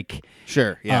 right?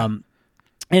 Sure, yeah.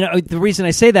 And the reason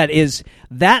I say that is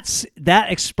that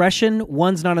expression,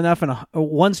 "one's not enough" and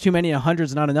 "one's too many" and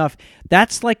 "100's not enough."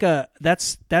 That's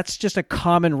that's just a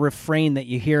common refrain that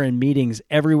you hear in meetings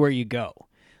everywhere you go.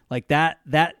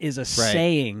 That is a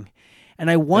saying,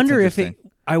 and I wonder if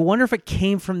it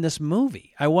came from this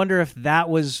movie. I wonder if that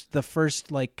was the first,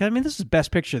 this is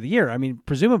Best Picture of the year. I mean,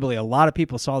 presumably a lot of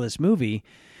people saw this movie,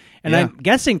 and I'm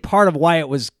guessing part of why it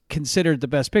was considered the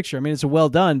Best Picture. I mean, it's well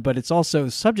done, but it's also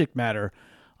subject matter.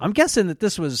 I'm guessing that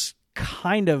this was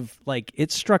kind of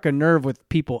it struck a nerve with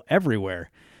people everywhere.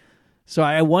 So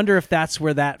I wonder if that's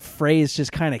where that phrase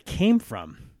just kind of came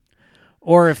from.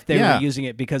 Or if they were using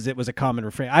it because it was a common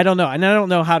refrain. I don't know. And I don't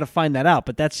know how to find that out,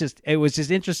 but it was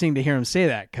just interesting to hear him say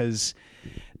that, because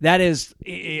that is,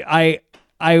 I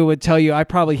would tell you, I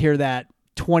probably hear that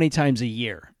 20 times a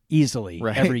year, easily,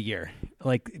 every year.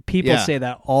 People say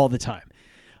that all the time.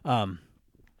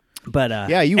 But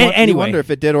you wonder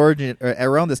if it did origin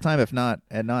around this time, if not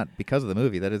because of the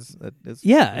movie. That is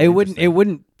it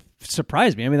wouldn't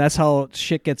surprise me. I mean, that's how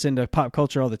shit gets into pop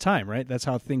culture all the time, right? That's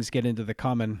how things get into the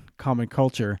common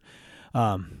culture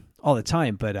all the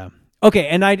time. But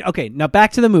now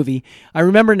back to the movie. I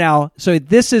remember now. So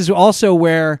this is also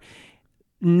where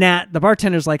Nat, the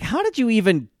bartender's like, "How did you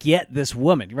even get this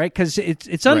woman?" Right? Because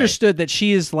it's understood that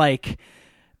she is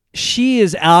she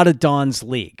is out of Don's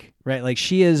league, right?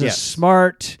 She is a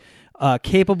smart,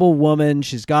 capable woman.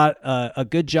 She's got a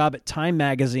good job at Time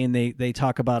Magazine. They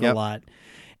talk about a lot.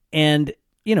 And,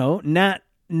 you know, Nat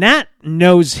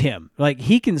knows him. Like,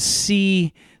 he can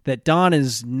see that Don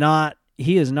is not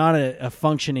a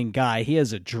functioning guy. He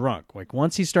is a drunk. Like,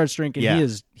 once he starts drinking,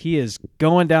 he is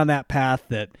going down that path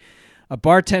that a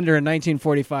bartender in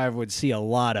 1945 would see a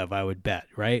lot of, I would bet,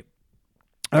 right?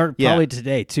 Or probably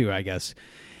today too, I guess.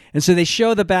 And so they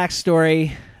show the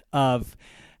backstory of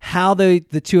how the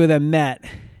two of them met,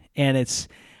 and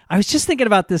I was just thinking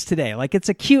about this today. Like, it's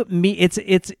a cute meet.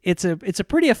 It's a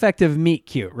pretty effective meet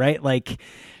cute, right? Like,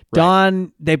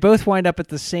 Don, they both wind up at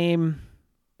the same.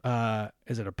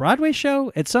 Is it a Broadway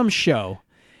show? It's some show.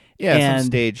 Yeah, and some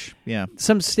stage. Yeah,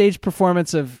 some stage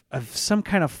performance of some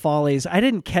kind of Follies. I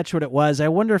didn't catch what it was. I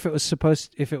wonder if it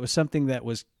was something that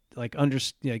was like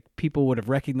people would have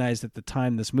recognized at the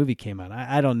time this movie came out.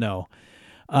 I don't know.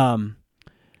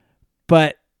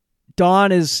 But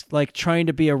Don is like trying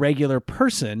to be a regular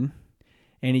person,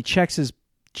 and he checks his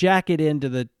jacket into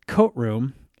the coat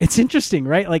room. It's interesting,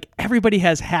 right? Like, everybody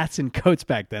has hats and coats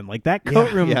back then. Like, that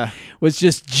coat room was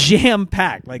just jam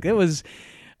packed. Like, it was,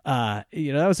 that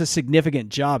was a significant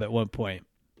job at one point.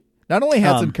 Not only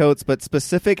hats and coats, but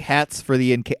specific hats for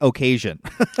the occasion.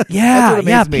 Yeah, That's what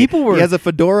amazed me. People were. He has a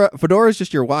fedora. Fedora is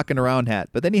just your walking around hat,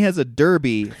 but then he has a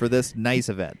derby for this nice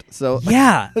event. So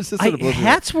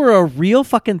hats were a real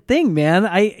fucking thing, man.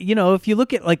 If you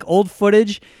look at like old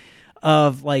footage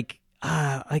of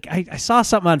I saw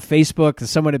something on Facebook that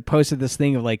someone had posted this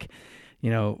thing of like,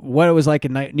 what it was like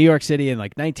in New York City in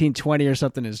like 1920 or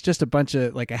something. It's just a bunch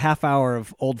of like a half hour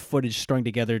of old footage strung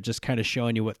together, just kind of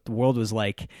showing you what the world was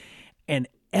like. And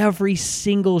every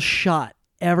single shot,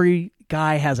 every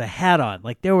guy has a hat on.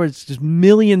 Like, there was just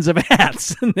millions of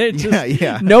hats.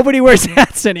 And nobody wears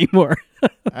hats anymore.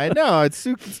 I know. It's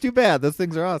too bad. Those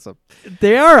things are awesome.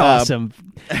 They are awesome.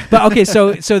 But okay,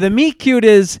 so the meet cute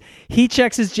is he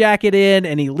checks his jacket in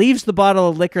and he leaves the bottle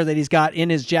of liquor that he's got in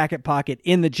his jacket pocket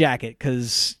in the jacket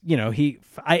because,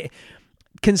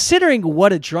 considering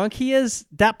what a drunk he is,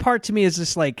 that part to me is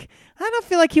just like, I don't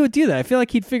feel like he would do that. I feel like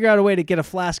he'd figure out a way to get a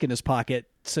flask in his pocket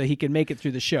so he can make it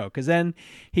through the show. Because then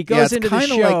he goes into the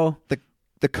show. Like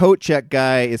the coat check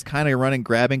guy is kind of running,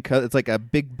 grabbing coats. It's like a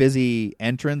big, busy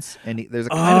entrance, and there's a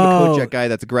kind of a coat check guy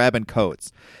that's grabbing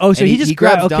coats. Oh, so he just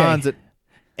grabs Don's.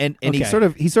 And he sort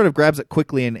of grabs it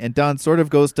quickly, and Don sort of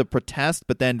goes to protest,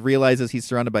 but then realizes he's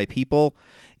surrounded by people.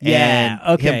 Yeah,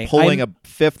 and him pulling a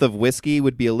fifth of whiskey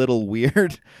would be a little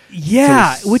weird.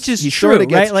 Yeah, which is he true, sort of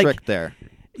gets right? tricked there.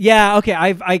 Yeah, okay.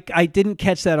 I didn't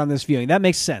catch that on this viewing. That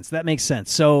makes sense.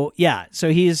 So yeah, so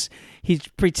he's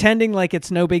pretending like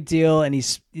it's no big deal, and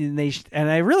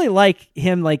I really like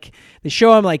him. Like, they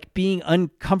show him like being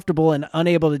uncomfortable and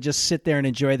unable to just sit there and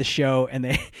enjoy the show, and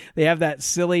they have that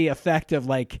silly effect of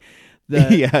like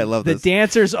I love the this.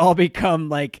 dancers all become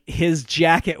like his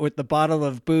jacket with the bottle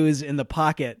of booze in the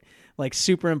pocket, like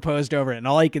superimposed over it, and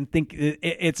all you can think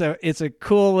it's a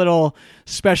cool little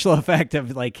special effect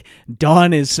of like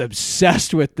Don is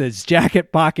obsessed with this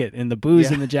jacket pocket and the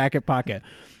booze in the jacket pocket.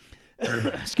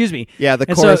 Excuse me. Yeah, the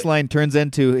chorus line turns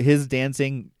into his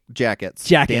dancing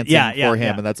dancing for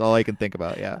him, and that's all I can think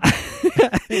about. Yeah.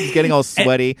 He's getting all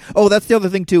sweaty. That's the other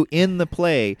thing too. In the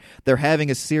play, they're having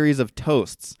a series of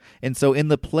toasts, and so in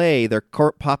the play, they're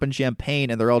popping champagne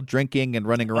and they're all drinking and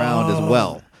running around as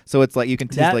well. So it's like you can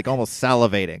taste like almost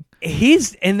salivating.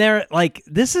 They're like,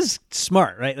 this is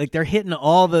smart, right? Like, they're hitting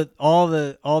all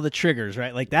the triggers,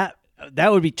 right? Like that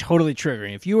would be totally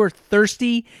triggering. If you were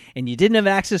thirsty and you didn't have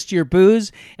access to your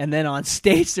booze, and then on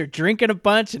stage they're drinking a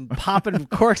bunch and popping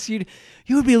corks, you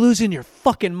would be losing your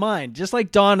fucking mind. Just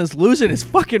like Don is losing his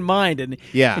fucking mind, and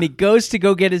he goes to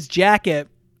go get his jacket,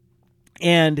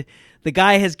 and the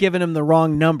guy has given him the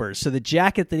wrong number. So the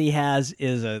jacket that he has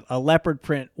is a leopard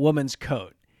print woman's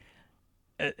coat.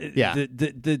 The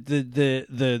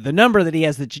number that he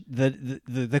has,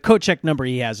 the coat check number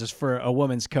he has is for a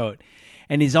woman's coat.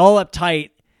 And he's all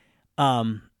uptight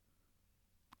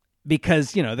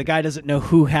because, the guy doesn't know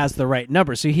who has the right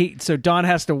number. So Don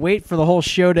has to wait for the whole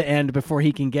show to end before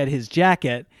he can get his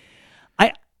jacket.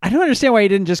 I don't understand why he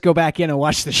didn't just go back in and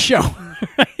watch the show.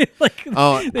 Right? Like,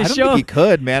 I don't think he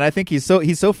could, man. I think he's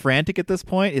so frantic at this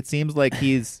point. It seems like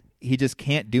he just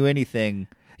can't do anything.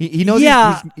 He knows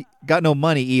he's got no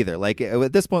money either. Like,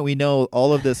 at this point, we know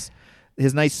all of this.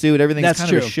 His nice suit, everything's That's kind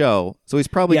true. of a show. So he's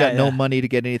probably got no money to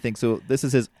get anything. So this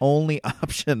is his only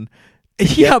option to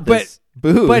get this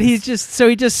booze. But he just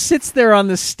sits there on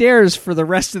the stairs for the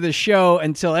rest of the show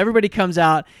until everybody comes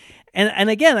out. And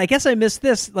again, I guess I missed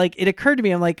this. Like, it occurred to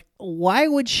me, I'm like, why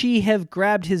would she have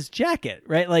grabbed his jacket,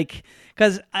 right? Like,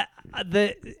 because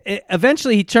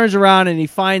eventually he turns around and he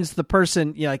finds the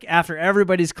person, you know, like after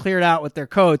everybody's cleared out with their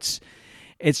coats,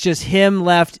 it's just him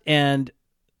left and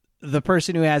the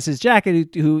person who has his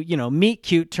jacket, who you know, meet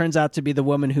cute, turns out to be the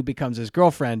woman who becomes his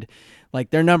girlfriend.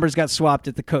 Like their numbers got swapped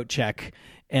at the coat check,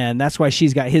 and that's why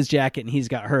she's got his jacket and he's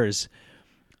got hers.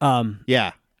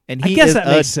 Yeah. And I he guess is that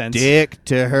makes sense. dick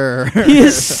to her. He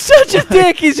is such a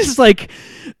dick. He's just like,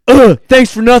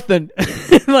 thanks for nothing.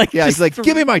 Like, Yeah, just he's like,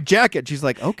 give me my jacket. She's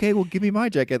like, okay, well, give me my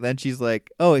jacket. Then she's like,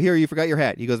 oh, here, you forgot your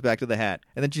hat. He goes back to the hat.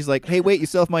 And then she's like, hey, wait, you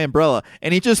still have my umbrella.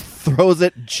 And he just throws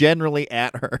it generally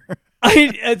at her.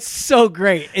 It's so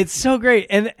great. It's so great.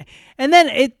 And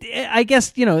then I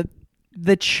guess, you know,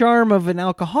 the charm of an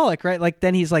alcoholic, right? Like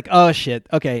then he's like, oh shit,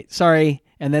 okay, sorry.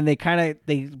 And then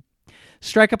they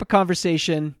strike up a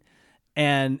conversation,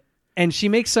 and she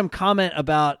makes some comment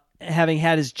about having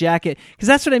had his jacket, because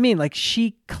that's what I mean. Like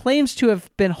she claims to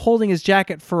have been holding his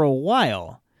jacket for a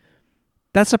while.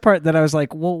 That's the part that I was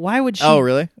like, well, why would she? Oh,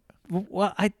 really?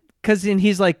 Well, because then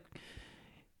he's like,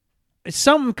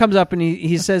 something comes up and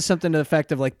he says something to the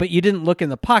effect of like, but you didn't look in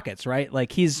the pockets, right?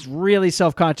 Like he's really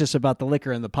self-conscious about the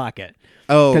liquor in the pocket.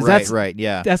 Oh, right,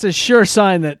 yeah. That's a sure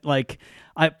sign that like,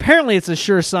 apparently it's a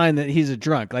sure sign that he's a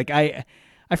drunk. Like I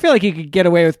feel like he could get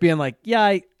away with being like, yeah,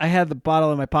 I had the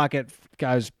bottle in my pocket.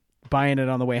 I was buying it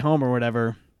on the way home or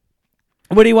whatever.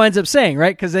 What he winds up saying,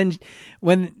 right? Because then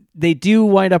when they do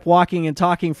wind up walking and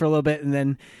talking for a little bit, and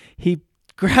then he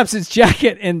grabs his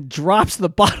jacket and drops the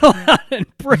bottle out and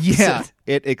breaks it.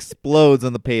 It explodes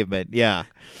on the pavement. Yeah.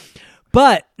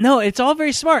 But no, it's all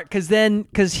very smart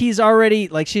because he's already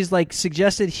like, she's like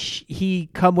suggested he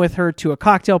come with her to a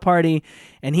cocktail party,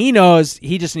 and he knows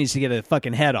he just needs to get a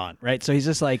fucking head on, right? So he's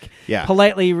just like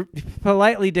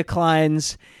politely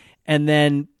declines, and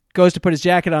then goes to put his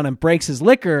jacket on and breaks his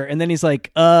liquor, and then he's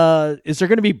like, is there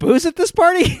going to be booze at this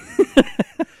party?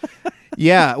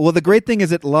 Yeah, well, the great thing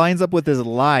is it lines up with his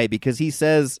lie, because he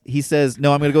says,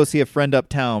 no, I'm going to go see a friend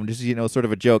uptown, just, you know, sort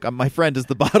of a joke. My friend is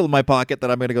the bottle in my pocket that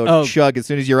I'm going to go chug as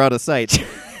soon as you're out of sight.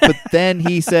 But then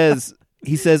he says,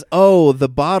 oh, the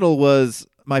bottle was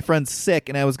my friend's sick,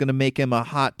 and I was going to make him a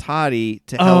hot toddy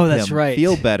to help him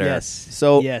feel better. Yes.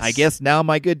 So I guess now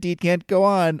my good deed can't go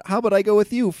on. How about I go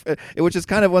with you? Which is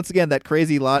kind of, once again, that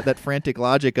crazy that frantic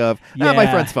logic of, my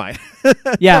friend's fine.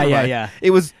 Yeah.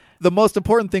 It was the most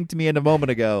important thing to me a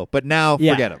moment ago, but now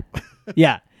forget him.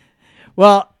 Yeah.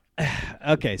 Well,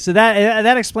 okay. So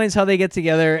that explains how they get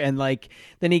together, and like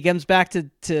then he comes back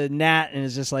to Nat and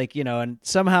is just like, you know, and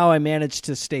somehow I managed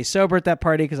to stay sober at that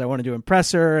party because I wanted to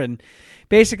impress her, and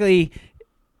basically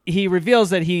he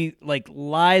reveals that he like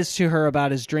lies to her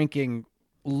about his drinking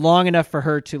long enough for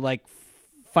her to like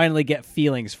finally get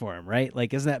feelings for him, right?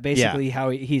 Like, isn't that basically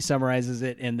how he summarizes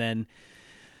it? And then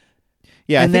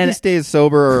I think he stays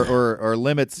sober or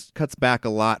cuts back a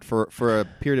lot for a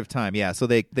period of time. Yeah, so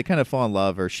they kind of fall in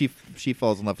love, or she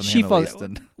falls in love with him at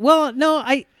least. Well, no,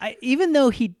 I even though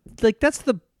he like, that's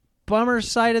the bummer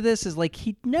side of this, is like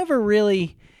he never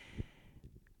really.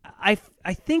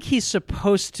 I think he's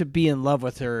supposed to be in love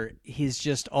with her. He's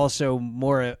just also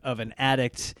more of an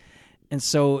addict, and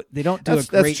so they don't do a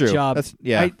great job.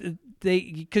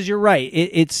 Because you're right.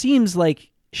 It seems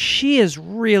like she is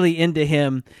really into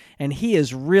him, and he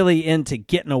is really into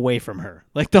getting away from her.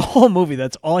 Like the whole movie,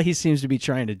 that's all he seems to be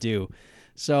trying to do.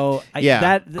 So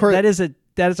that is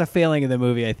a failing of the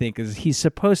movie, I think, is he's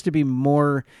supposed to be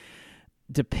more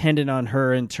dependent on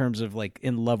her in terms of like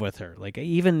in love with her. Like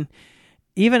even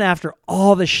after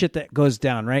all the shit that goes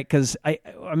down, right? Because I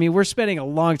mean, we're spending a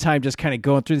long time just kind of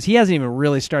going through this. He hasn't even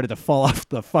really started to fall off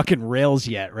the fucking rails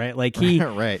yet, right? Like he,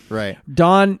 right.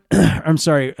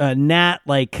 Nat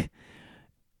like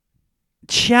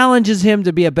challenges him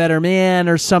to be a better man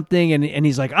or something, and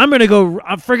he's like,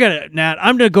 forget it, Nat.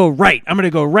 I'm gonna go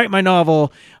write my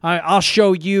novel. I'll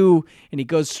show you. And he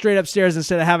goes straight upstairs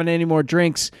instead of having any more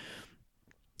drinks,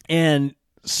 and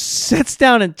sits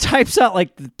down and types out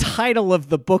like the title of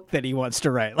the book that he wants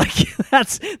to write. Like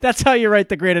that's how you write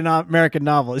the great American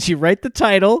novel, is you write the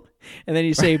title and then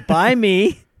you say by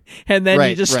me, and then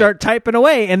you just start typing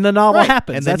away and the novel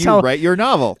happens. And then you write your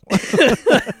novel.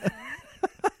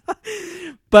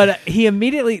 But he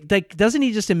immediately, like, doesn't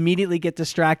he just immediately get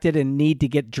distracted and need to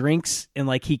get drinks, and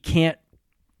like he can't,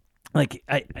 like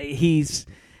I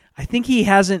think he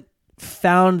hasn't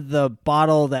found the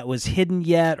bottle that was hidden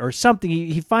yet or something.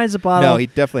 He finds a bottle. No, he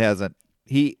definitely hasn't.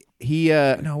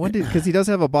 Because he does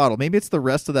have a bottle. Maybe it's the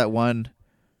rest of that one.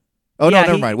 Oh, no,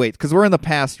 never mind. Wait, because we're in the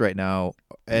past right now.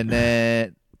 And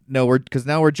then No, because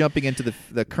now we're jumping into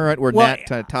the current where Well, Nat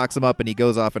kind of talks him up and he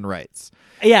goes off and writes.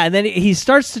 Yeah, and then he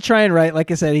starts to try and write. Like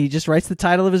I said, he just writes the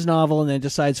title of his novel and then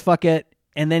decides, fuck it.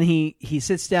 And then he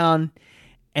sits down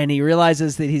and he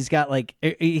realizes that he's got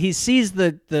he sees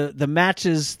the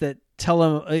matches that tell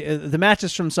him the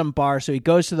matches from some bar. So he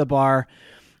goes to the bar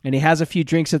and he has a few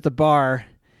drinks at the bar,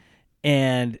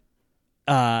 and he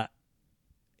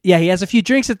has a few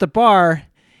drinks at the bar,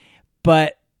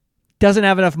 but doesn't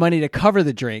have enough money to cover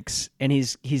the drinks, and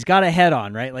he's got a head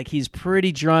on, right? Like, he's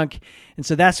pretty drunk, and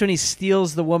so that's when he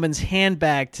steals the woman's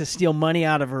handbag to steal money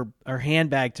out of her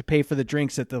handbag to pay for the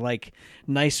drinks at the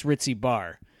nice ritzy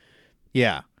bar.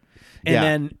 Yeah.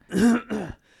 And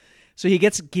then so he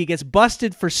gets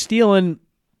busted for stealing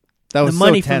that was the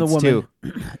money so tense from the woman.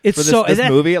 Too. It's for this, so this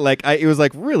movie, it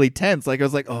was really tense. I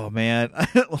was like, oh man, I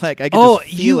could just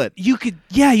feel it. You could,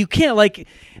 you can't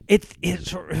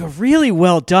it's really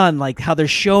well done. Like how they're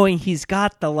showing he's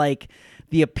got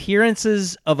the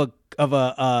appearances of a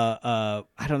I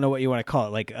don't know what you want to call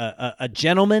it, like a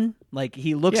gentleman. Like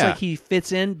he looks like he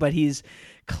fits in, but he's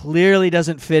clearly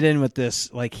doesn't fit in with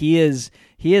this. Like he is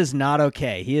not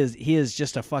okay. He is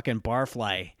just a fucking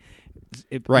barfly.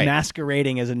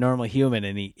 Masquerading as a normal human,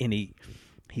 and he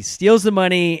steals the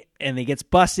money and he gets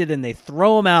busted and they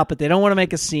throw him out, but they don't want to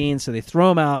make a scene, so they throw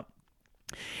him out.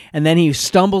 And then he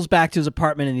stumbles back to his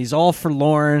apartment and he's all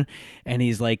forlorn, and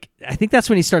he's I think that's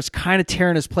when he starts kind of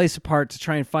tearing his place apart to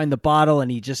try and find the bottle,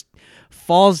 and he just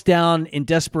falls down in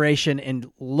desperation and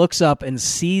looks up and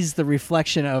sees the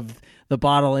reflection of the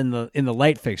bottle in the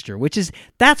light fixture,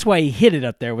 that's why he hid it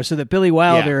up there, was so that Billy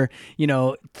Wilder,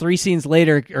 3 scenes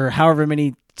later or however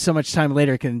so much time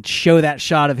later can show that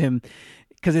shot of him,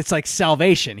 because it's like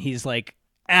salvation. He's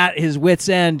at his wit's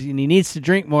end and he needs to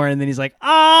drink more, and then he's like,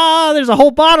 there's a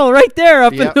whole bottle right there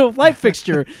up in the light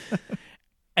fixture.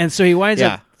 And so he winds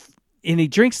up and he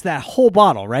drinks that whole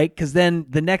bottle, right? Because then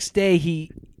the next day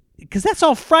because that's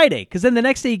all Friday, because then the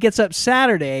next day he gets up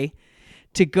Saturday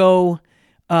to go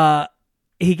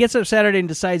he gets up Saturday and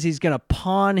decides he's going to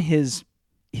pawn his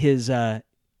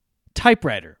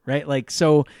typewriter, right?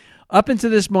 So up until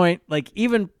this point,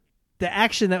 even the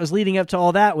action that was leading up to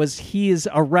all that was he is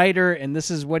a writer and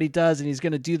this is what he does and he's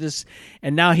going to do this.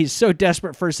 And now he's so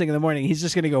desperate first thing in the morning, he's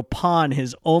just going to go pawn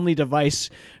his only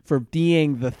device for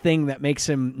being the thing that makes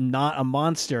him not a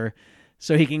monster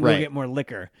so he can go get more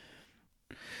liquor.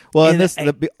 Well,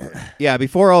 and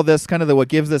before all this, kind of what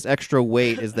gives this extra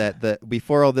weight is that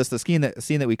before all this, the scene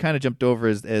that we kind of jumped over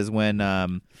is when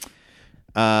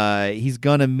he's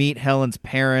gonna meet Helen's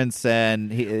parents,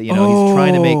 and he's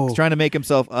trying to make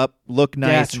himself look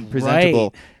nice and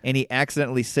presentable, and he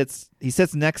accidentally sits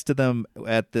next to them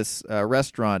at this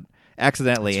restaurant.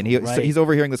 Accidentally, so he's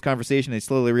overhearing this conversation, and he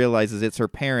slowly realizes it's her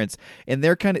parents, and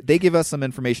they give us some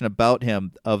information about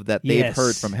him that they've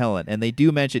heard from Helen, and they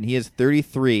do mention he is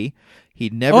 33. He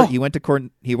went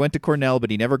to Cornell,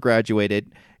 but he never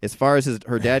graduated. As far as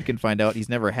her dad can find out, he's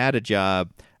never had a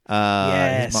job.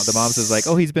 The mom says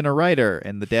he's been a writer,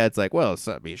 and the dad's like, well,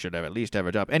 he should at least have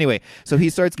a job. Anyway, so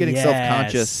he starts getting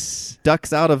self-conscious,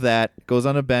 ducks out of that, goes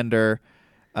on a bender,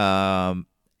 and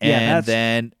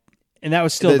then. And that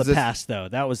was still the past, though.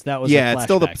 That was it's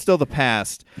still the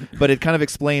past, but it kind of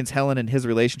explains Helen and his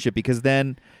relationship, because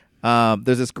then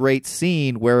there's this great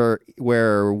scene where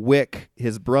Wick,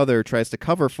 his brother, tries to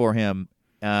cover for him,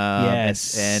 and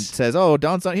says, "Oh,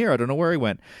 Don's not here. I don't know where he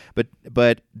went."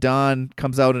 But Don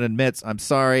comes out and admits, "I'm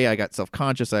sorry. I got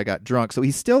self-conscious. I got drunk." So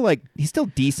he's still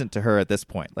decent to her at this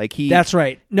point. That's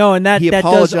right. No, and that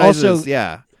apologizes, does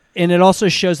also and it also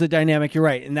shows the dynamic. You're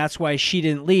right, and that's why she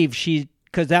didn't leave.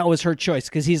 Because that was her choice.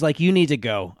 Because he's like, you need to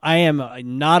go. I am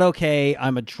not okay.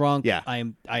 I'm a drunk. Yeah.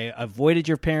 I avoided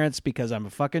your parents because I'm a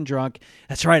fucking drunk.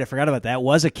 That's right. I forgot about that. That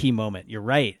was a key moment. You're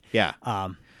right. Yeah.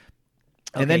 And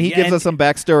then he gives us some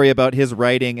backstory about his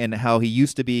writing and how he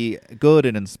used to be good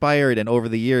and inspired, and over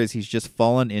the years he's just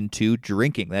fallen into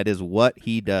drinking. That is what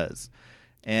he does.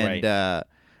 And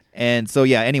and so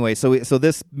anyway, so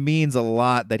this means a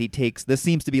lot that he takes. This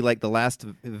seems to be the last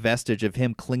vestige of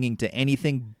him clinging to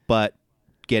anything but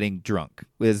getting drunk.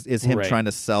 Is him trying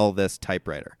to sell this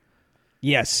typewriter.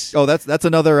 Yes. Oh, that's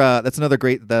another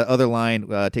great. The other line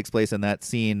takes place in that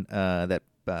scene. That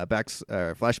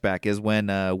flashback is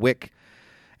when Wick,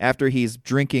 after he's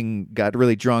drinking, got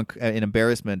really drunk in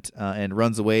embarrassment and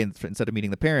runs away instead of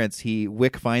meeting the parents.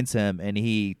 Wick finds him and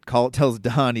he tells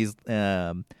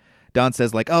Don. Don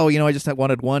says "Oh, I just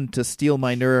wanted one to steal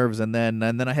my nerves, and then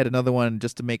I had another one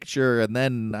just to make sure, and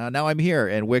then now I'm here."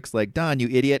 And Wick's like, "Don, you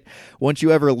idiot! Won't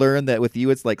you ever learn that with you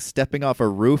it's like stepping off a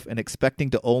roof and expecting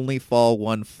to only fall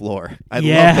one floor?" I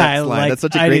love that line. That's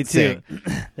such a great scene.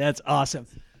 That's awesome.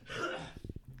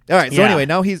 All right. So Yeah. anyway,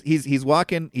 now he's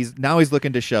walking. He's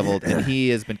looking disheveled, and he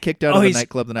has been kicked out of the he's-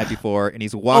 nightclub the night before, and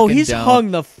he's walking. Oh, he's down.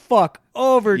 hung the fuck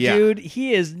over, Yeah. dude.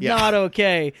 He is Yeah. not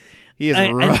okay. He is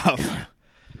rough.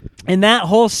 And that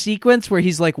whole sequence where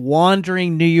he's like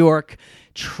wandering New York,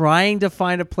 trying to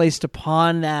find a place to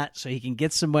pawn that so he can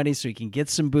get some money, so he can get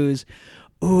some booze.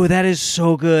 Ooh, that is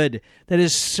so good. That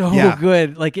is so Yeah.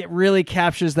 good. Like, it really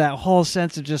captures that whole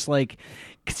sense of just like,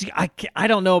 'cause I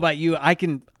don't know about you. I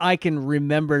can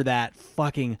remember that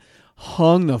fucking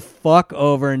hung the fuck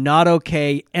over, not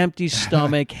okay, empty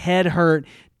stomach, head hurt,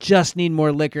 just need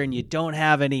more liquor, and you don't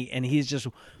have any. And he's just,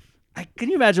 can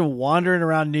you imagine wandering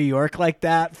around New York like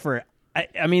that for?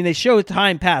 I mean, they show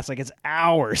time pass like it's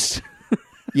hours.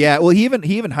 Yeah, well, he even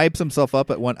hypes himself up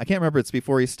at one. I can't remember it's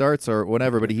before he starts or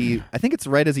whatever, but I think it's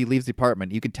right as he leaves the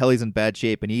apartment. You can tell he's in bad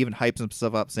shape, and he even hypes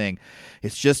himself up, saying,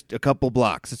 "It's just a couple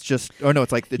blocks. It's just, oh no,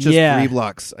 it's just 3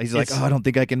 blocks." He's like, "Oh, I don't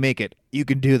think I can make it. You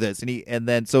can do this."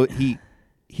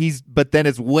 But then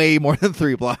it's way more than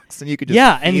 3 blocks, and you could just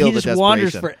and feel he the just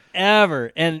wanders desperation.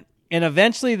 forever, and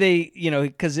eventually they,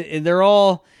 because they're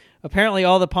all apparently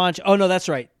all the pawn. Oh no, that's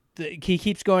right. He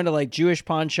keeps going to like Jewish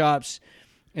pawn shops.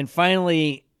 And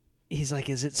finally, he's like,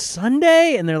 "Is it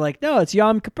Sunday?" And they're like, "No, it's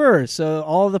Yom Kippur, so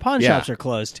all of the pawn shops are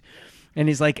closed." And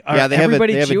he's like, "Yeah, they have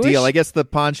everybody a Jewish?" deal. I guess the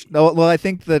pawn. Well, I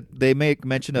think that they make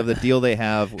mention of the deal they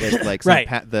have with like some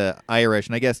Right. the Irish,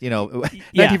 and I guess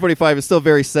 1945 is still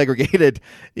very segregated,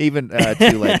 even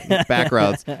to like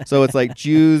backgrounds. So it's like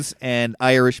Jews and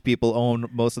Irish people own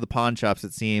most of the pawn shops,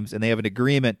 it seems, and they have an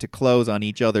agreement to close on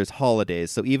each other's holidays.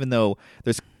 So even though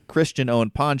there's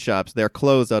Christian-owned pawn shops, they're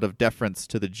closed out of deference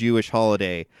to the Jewish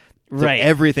holiday. So Right.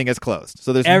 everything is closed.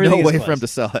 So there's Everything no is way for him closed. to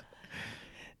sell it.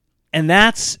 And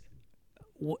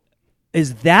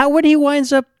is that when he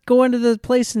winds up going to the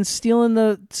place and stealing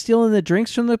the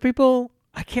drinks from the people?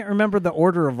 I can't remember the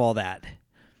order of all that.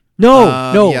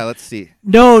 No. Yeah, let's see.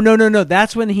 No.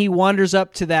 That's when he wanders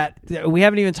up to that. We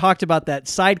haven't even talked about that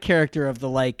side character of the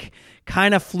like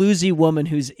kind of floozy woman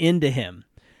who's into him.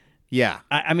 Yeah.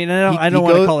 I mean, I He don't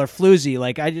want to goes- call her floozy.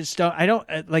 Like, I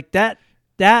don't like that.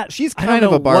 She's I don't kind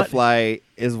of know a barfly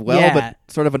as well, Yeah. but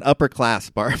sort of an upper class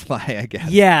barfly, I guess.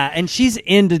 Yeah, and she's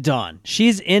into Don.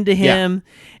 She's into him,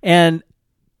 and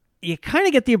you kind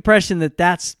of get the impression that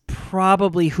that's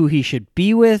probably who he should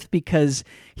be with because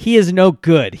he is no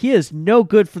good. He is no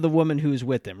good for the woman who's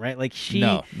with him, right? Like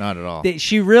No, not at all.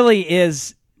 she really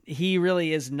is. He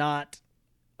really is not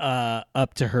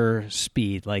up to her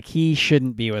speed. Like, he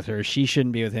shouldn't be with her. She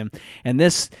shouldn't be with him. And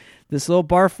this little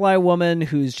barfly woman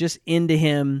who's just into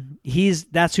him,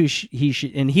 that's who he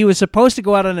should. And he was supposed to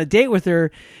go out on a date with her,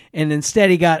 and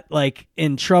instead he got like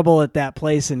in trouble at that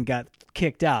place and got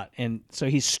kicked out. And so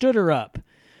he stood her up.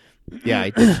 Yeah,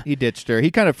 he ditched her. He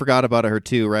kind of forgot about her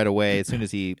too right away as soon as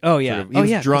he. Oh, yeah. he Oh, was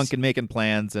yeah, drunk 'cause- and making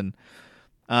plans and.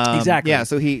 Exactly. Yeah,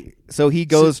 so he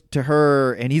goes to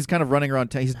her and he's kind of running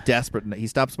around town. He's desperate. He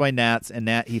stops by Nat's and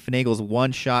he finagles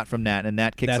one shot from Nat and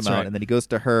Nat kicks That's him out. right. And then he goes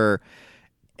to her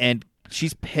and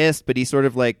she's pissed, but he sort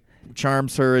of like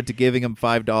charms her into giving him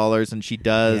 $5 and she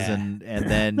does. Yeah. And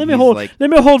then Let me he's hold. like, Let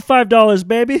me hold $5,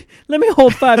 baby. Let me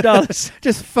hold $5.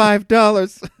 just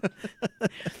 $5.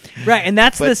 Right, and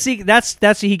that's But-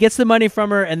 that's he gets the money from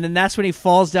her, and then that's when he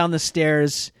falls down the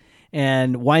stairs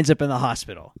and winds up in the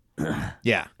hospital.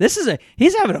 Yeah.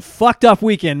 He's having a fucked up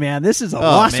weekend, man. This is a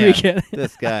lost man, weekend.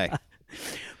 This guy.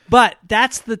 But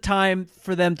that's the time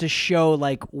for them to show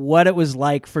like what it was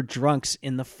like for drunks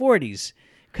in the 40s,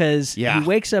 because Yeah. he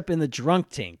wakes up in the drunk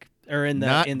tank or in the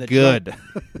Not in the good.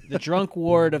 the drunk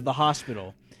ward of the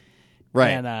hospital.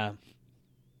 Right.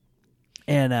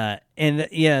 And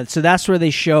yeah, so that's where they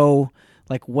show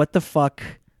like what the fuck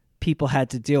people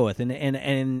had to deal with,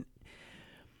 and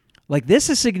like this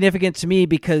is significant to me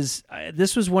because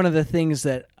this was one of the things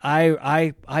that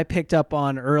I picked up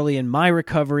on early in my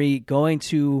recovery, going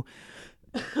to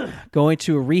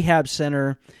a rehab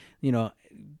center,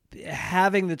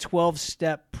 having the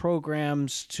 12-step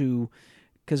programs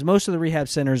because most of the rehab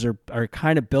centers are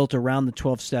kind of built around the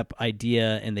 12-step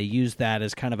idea, and they use that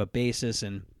as kind of a basis.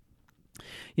 And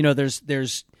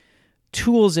there's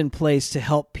tools in place to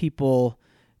help people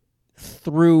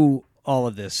through all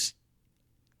of this.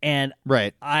 And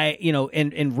Right. I,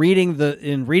 in reading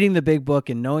the big book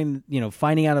and knowing,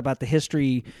 finding out about the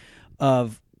history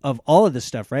of all of this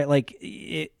stuff, right? Like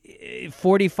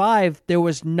 45, there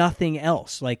was nothing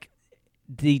else. Like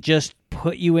they just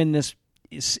put you in this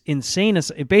insane,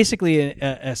 basically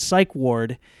a psych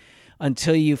ward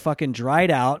until you fucking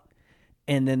dried out.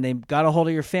 And then they got a hold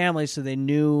of your family, so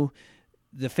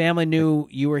the family knew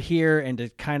you were here, and to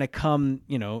kind of come,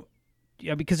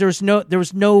 because there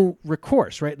was no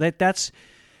recourse, right? That's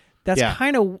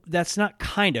That's not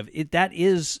kind of it. That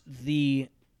is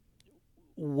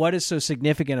what is so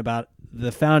significant about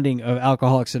the founding of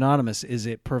Alcoholics Anonymous is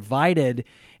it provided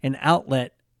an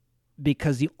outlet,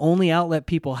 because the only outlet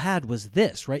people had was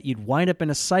this, right? You'd wind up in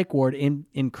a psych ward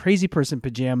in crazy person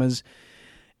pajamas,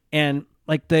 and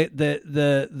like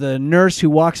the nurse who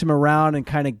walks him around and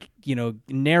kind of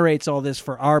narrates all this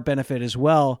for our benefit as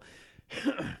well.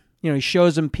 He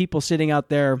shows him people sitting out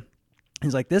there.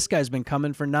 He's like, this guy's been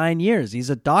coming for 9 years. He's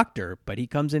a doctor, but he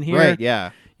comes in here. Right, yeah.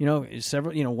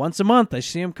 Once a month I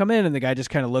see him come in, and the guy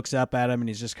just kind of looks up at him and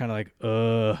he's just kind of like,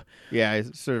 ugh. Yeah,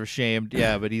 he's sort of ashamed.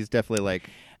 Yeah, but he's definitely like.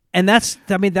 And that's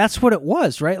what it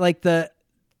was, right? Like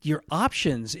your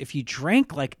options, if you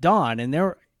drank like Don, and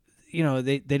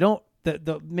they don't,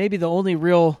 maybe the only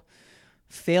real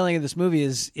failing of this movie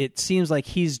is it seems like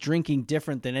he's drinking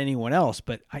different than anyone else,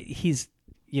 but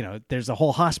there's a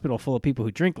whole hospital full of people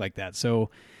who drink like that. So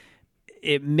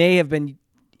it may have been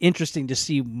interesting to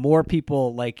see more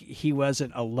people, like he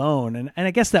wasn't alone. And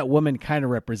I guess that woman kind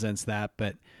of represents that.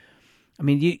 But I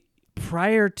mean,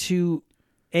 prior to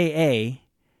AA,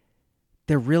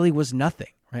 there really was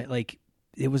nothing, right? Like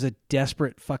it was a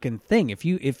desperate fucking thing.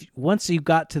 If once you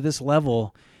got to this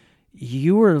level,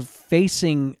 you were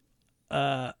facing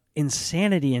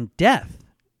insanity and death.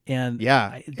 And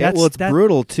it's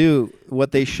brutal too.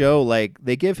 What they show, like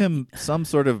they give him some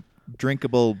sort of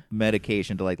drinkable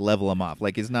medication to like level him off.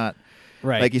 Like he's not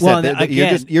right. Like you said,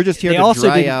 you're just here to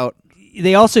dry out.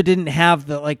 They also didn't have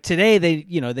today.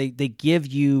 They give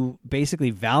you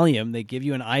basically Valium. They give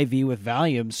you an IV with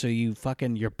Valium, so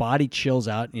your body chills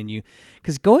out, and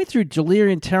because going through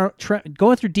delirium,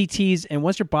 going through DTs, and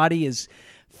once your body is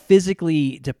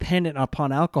physically dependent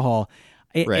upon alcohol,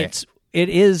 it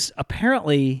is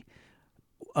apparently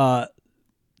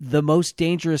the most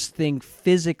dangerous thing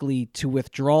physically to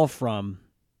withdraw from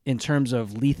in terms of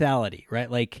lethality, right?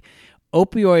 Like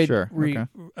opioid,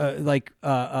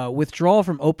 withdrawal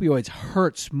from opioids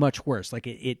hurts much worse. Like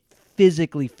it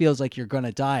physically feels like you're going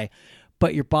to die,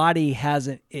 but your body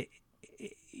hasn't.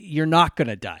 You're not going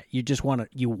to die. You just want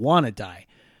to die.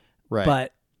 Right.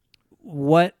 But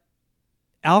what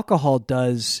alcohol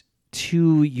does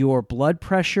to your blood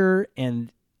pressure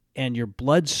and your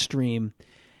bloodstream,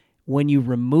 when you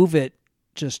remove it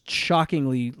just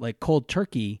shockingly like cold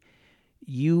turkey,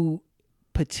 you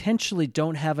potentially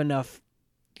don't have enough,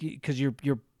 because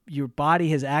your body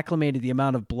has acclimated the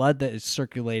amount of blood that is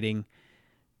circulating.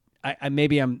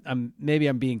 Maybe I'm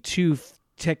being too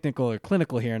technical or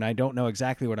clinical here, and I don't know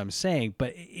exactly what I'm saying,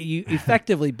 but you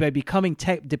effectively, by becoming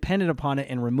dependent upon it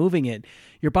and removing it,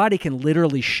 your body can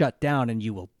literally shut down and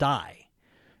you will die.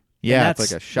 Yeah, it's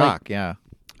like a shock. Yeah,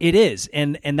 it is,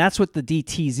 and that's what the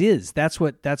DTs is. That's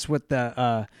what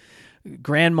the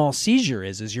grand mal seizure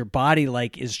is your body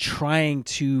is trying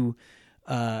to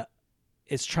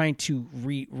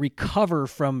recover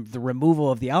from the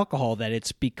removal of the alcohol that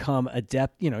it's become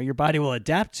adept. Your body will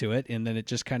adapt to it, and then it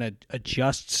just kind of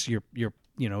adjusts your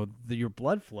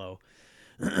blood flow.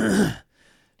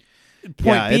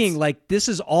 Point being, this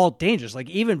is all dangerous.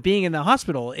 Like even being in the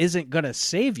hospital isn't going to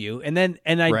save you. And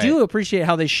I do appreciate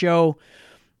how they show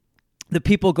the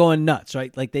people going nuts,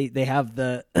 right? Like they have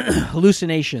the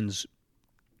hallucinations,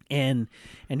 and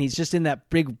he's just in that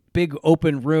big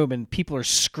open room, and people are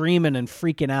screaming and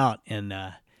freaking out. And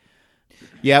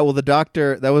well, the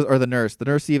doctor or the nurse. The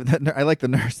nurse I like the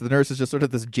nurse. The nurse is just sort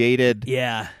of this jaded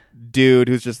dude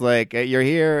who's just like, you're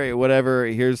here, whatever.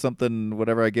 Here's something,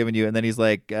 whatever I've given you. And then he's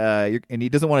like, and he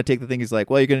doesn't want to take the thing. He's like,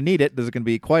 well, you're going to need it. There's going to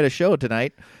be quite a show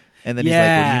tonight. And then he's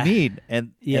like, what do you need?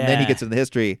 And then he gets into the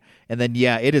history. And then,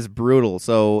 it is brutal.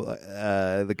 So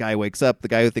the guy wakes up, the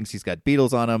guy who thinks he's got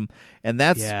beetles on him. And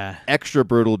that's extra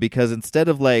brutal, because instead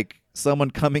of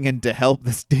someone coming in to help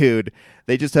this dude,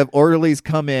 they just have orderlies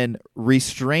come in,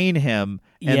 restrain him,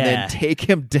 and then take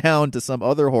him down to some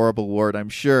other horrible ward, I'm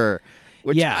sure.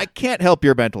 Which I can't help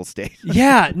your mental state.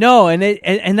 No. And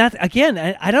that,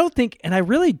 again, I don't think, and I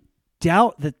really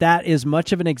doubt that is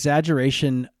much of an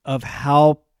exaggeration of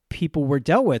how people were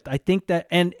dealt with. I think that,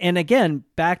 and again,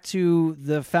 back to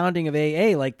the founding of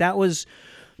AA,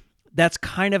 that's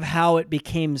kind of how it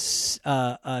became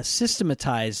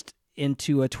systematized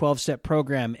into a 12-step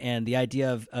program, and the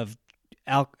idea of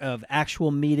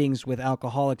actual meetings with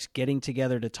alcoholics getting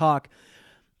together to talk.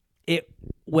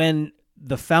 When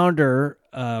the founder,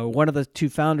 one of the two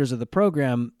founders of the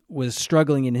program, was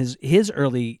struggling in his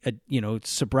early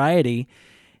sobriety,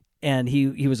 and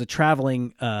he was a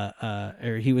traveling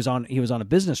or he was on a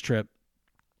business trip.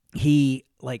 He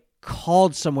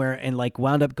called somewhere and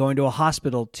wound up going to a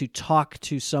hospital to talk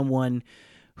to someone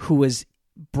who was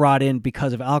brought in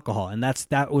because of alcohol, and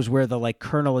that was where the like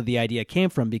kernel of the idea came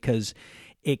from, because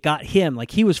it got him,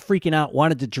 like, he was freaking out,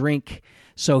 wanted to drink.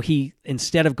 So he,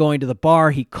 instead of going to the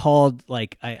bar, he called,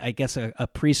 like, I guess a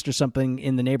priest or something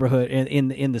in the neighborhood,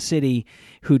 in the city,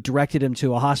 who directed him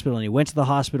to a hospital. And he went to the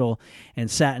hospital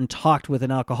and sat and talked with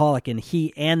an alcoholic. And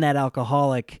he and that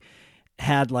alcoholic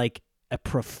had like a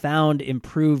profound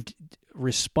improved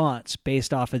response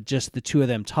based off of just the two of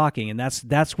them talking. And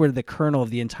that's where the kernel of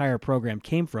the entire program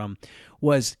came from,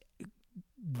 was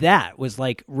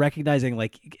like recognizing,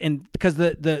 like, and because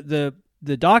the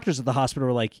doctors at the hospital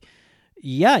were like,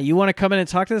 yeah, you want to come in and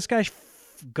talk to this guy?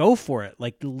 Go for it.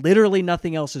 Like, literally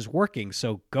nothing else is working,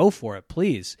 so go for it,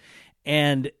 please.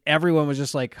 And everyone was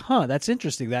just like, huh, that's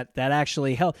interesting. That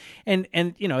actually helped. And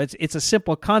you know, it's a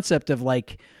simple concept of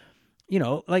like, you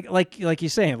know, like you're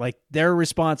saying, like, their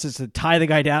response is to tie the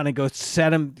guy down and go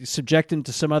subject him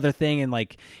to some other thing. And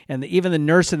like, even the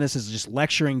nurse in this is just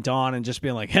lecturing Don and just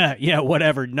being like, yeah,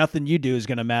 whatever, nothing you do is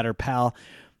going to matter, pal.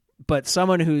 But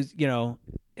someone who's, you know,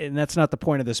 and that's not the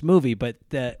point of this movie, but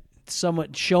that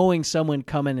showing someone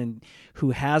coming and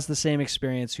who has the same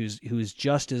experience, who's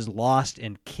just as lost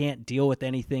and can't deal with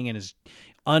anything, and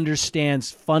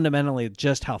understands fundamentally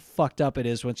just how fucked up it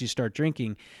is once you start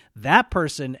drinking. That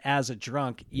person, as a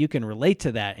drunk, you can relate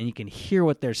to that, and you can hear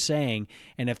what they're saying.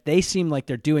 And if they seem like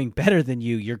they're doing better than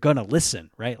you, you're gonna listen,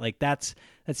 right? Like, that's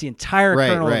the entire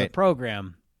kernel of the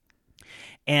program.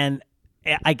 And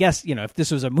I guess, you know, if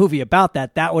this was a movie about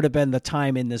that, that would have been the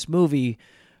time in this movie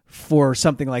for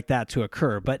something like that to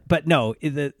occur. But no,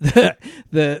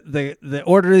 the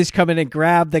orderlies come in and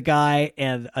grab the guy,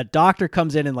 and a doctor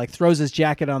comes in and like throws his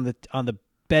jacket on the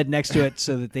bed next to it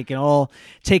so that they can all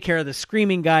take care of the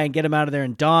screaming guy and get him out of there.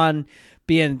 And Don,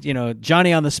 being, you know,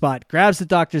 Johnny on the spot, grabs the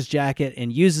doctor's jacket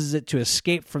and uses it to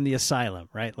escape from the asylum,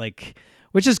 right? Like,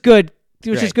 which is good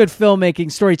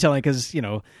filmmaking, storytelling, because, you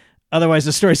know, otherwise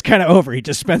the story's kind of over. He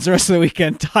just spends the rest of the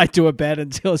weekend tied to a bed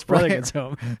until his brother gets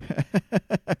home.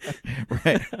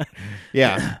 Right.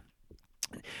 Yeah.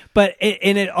 But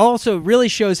it also really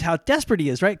shows how desperate he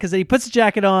is, right? Because he puts the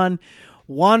jacket on,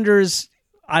 wanders.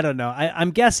 I don't know.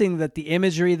 I'm guessing that the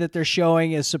imagery that they're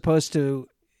showing is supposed to,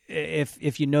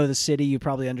 if you know the city, you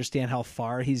probably understand how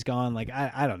far he's gone. Like,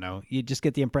 I don't know. You just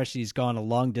get the impression he's gone a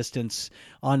long distance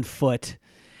on foot.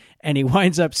 And he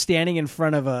winds up standing in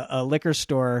front of a liquor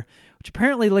store, which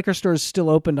apparently liquor stores still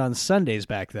opened on Sundays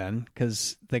back then,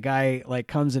 because the guy like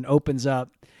comes and opens up,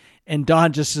 and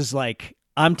Don just is like,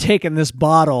 I'm taking this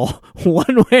bottle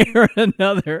one way or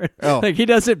another. Oh. Like, he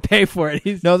doesn't pay for it.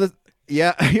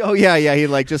 Yeah. Oh, yeah. He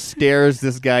like just stares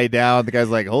this guy down. The guy's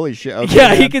like, holy shit. Okay,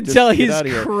 yeah, he can tell he's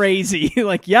crazy.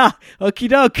 Like, yeah, okie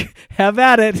doke, have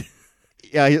at it.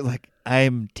 Yeah, he's like,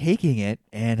 I'm taking it,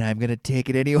 and I'm going to take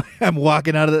it anyway. I'm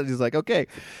walking out of it. He's like, okay.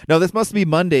 No, this must be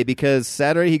Monday, because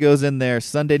Saturday he goes in there.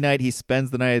 Sunday night he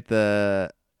spends the night at the...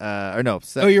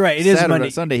 you're right. It is Monday.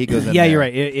 Sunday he goes in yeah, there. you're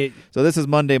right. So this is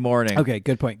Monday morning. Okay,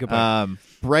 good point.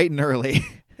 Bright and early.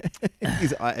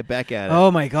 He's back at it.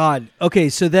 Oh, my God. Okay,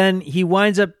 so then he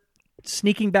winds up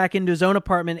sneaking back into his own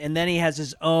apartment, and then he has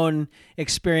his own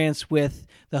experience with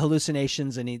the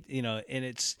hallucinations, and and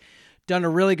it's done a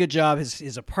really good job.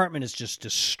 His apartment is just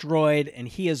destroyed, and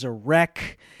he is a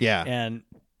wreck. Yeah.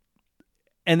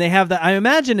 And they have that. I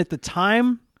imagine at the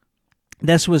time,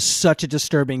 this was such a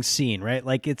disturbing scene, right?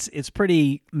 Like, it's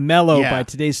pretty mellow by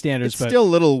today's standards, but still a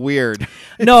little weird.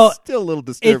 No, it's still a little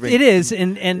disturbing. It is,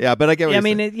 and yeah, but I get what you're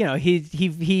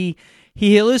saying. He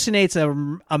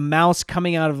hallucinates a mouse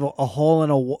coming out of a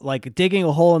hole digging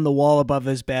a hole in the wall above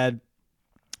his bed,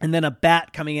 and then a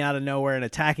bat coming out of nowhere and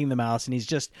attacking the mouse, and he's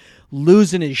just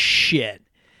losing his shit.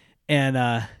 And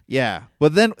and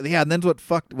then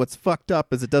what's fucked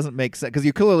up is it doesn't make sense, because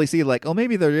you clearly see like, oh,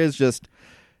 maybe there is just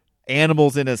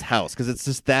animals in his house, because it's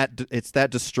just that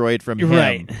destroyed from him.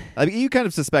 Right. I mean, you kind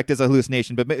of suspect it's a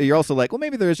hallucination, but you're also like, well,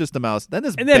 maybe there is just a mouse. Then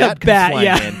this bat comes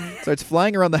flying in, starts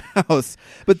flying around the house,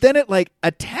 but then it like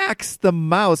attacks the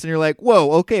mouse, and you're like,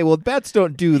 whoa, okay, well, bats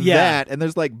don't do that. And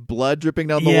there's like blood dripping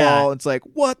down the wall. And it's like,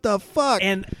 what the fuck?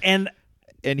 And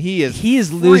he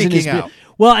is losing his out.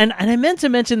 Well, and I meant to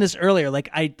mention this earlier. Like,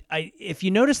 I if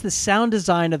you notice the sound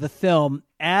design of the film,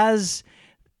 as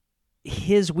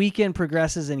his weekend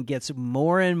progresses and gets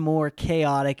more and more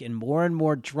chaotic and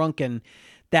more drunken,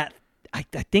 that I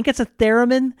think it's a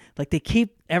theremin. Like, they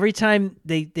keep, every time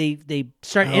they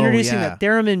start introducing that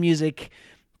theremin music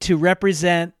to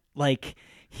represent like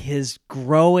his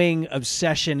growing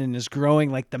obsession and his growing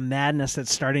like the madness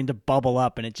that's starting to bubble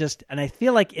up, and I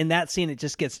feel like in that scene it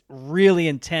just gets really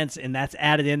intense, and that's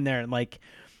added in there, and like,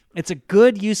 it's a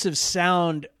good use of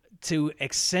sound to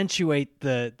accentuate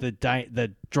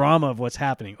the drama of what's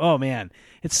happening. Oh man,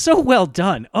 it's so well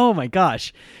done. Oh my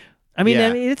gosh. I mean,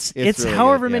 Yeah, it's really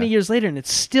however good, many yeah. years later, and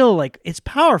it's still like it's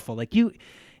powerful. Like It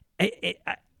is.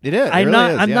 I'm It not.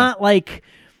 really is, I'm yeah. not like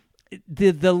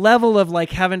the level of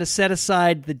like having to set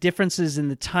aside the differences in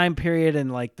the time period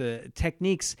and like the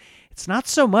techniques. It's not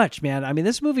so much, man. I mean,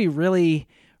 this movie really,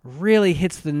 really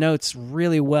hits the notes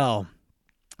really well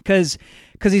because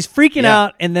he's freaking Yeah.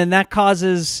 out, and then that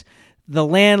causes the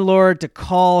landlord to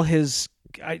call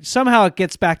somehow it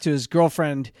gets back to his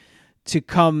girlfriend to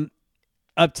come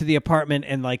up to the apartment,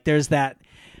 and like there's that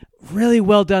really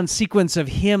well done sequence of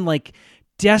him like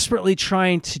desperately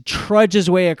trying to trudge his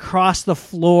way across the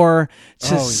floor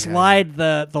to slide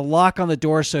the lock on the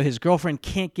door so his girlfriend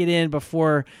can't get in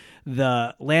before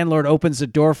the landlord opens the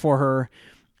door for her.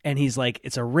 And he's like,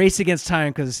 it's a race against time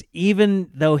because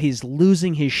even though he's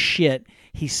losing his shit,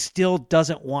 he still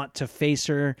doesn't want to face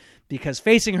her because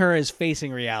facing her is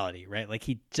facing reality, right? Like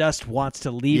he just wants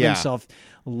to leave Yeah. himself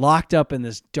locked up in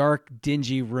this dark,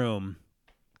 dingy room.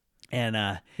 And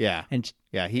Yeah. and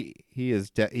Yeah, he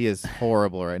is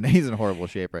horrible right now. He's in horrible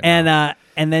shape right now.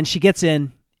 and then she gets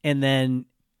in, and then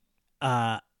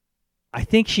I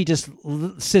think she just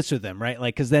sits with him, right?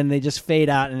 Like because then they just fade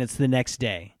out, and it's the next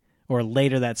day or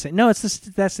later that same. No, it's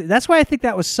that's why I think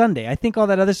that was Sunday. I think all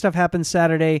that other stuff happened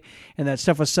Saturday, and that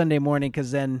stuff was Sunday morning.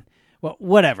 Because then, well,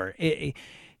 whatever.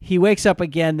 He wakes up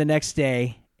again the next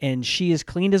day, and she has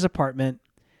cleaned his apartment.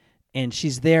 And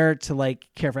she's there to like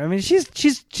care for him. I mean, she's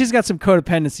got some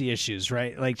codependency issues,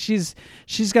 right? Like she's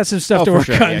got some stuff to for work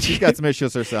sure. on. Yeah, she's got some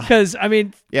issues herself. Because I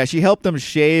mean, Yeah, she helped him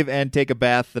shave and take a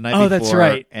bath the night before. Oh, that's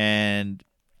right. And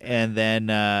then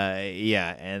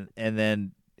and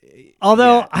then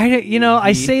although yeah,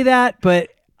 I say that, but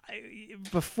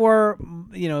before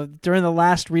during the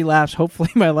last relapse, hopefully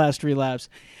my last relapse,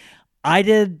 I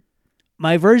did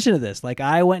my version of this. Like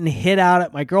I went and hid out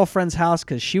at my girlfriend's house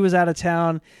because she was out of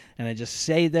town, and I just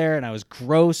stayed there, and I was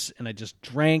gross, and I just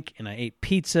drank, and I ate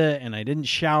pizza, and I didn't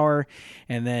shower,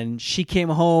 and then she came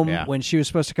home when she was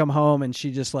supposed to come home, and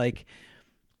she just like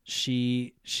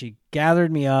she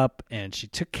gathered me up, and she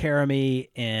took care of me,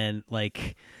 and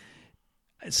like.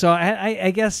 So I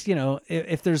guess,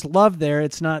 if there's love there,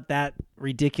 it's not that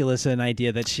ridiculous an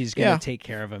idea that she's going to take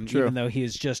care of him, True. even though he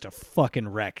is just a fucking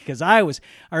wreck. Because I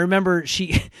remember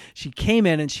she came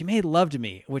in and she made love to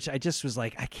me, which I just was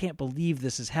like, I can't believe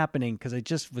this is happening because I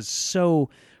just was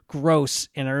so gross.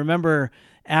 And I remember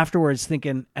afterwards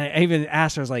thinking, I even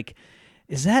asked her, I was like,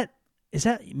 is that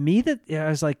me I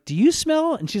was like, do you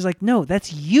smell? And she's like, no,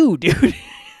 that's you, dude.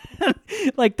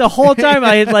 Like the whole time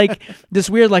I had like this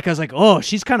weird, like I was like, oh,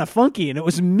 she's kind of funky, and it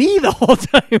was me the whole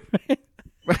time.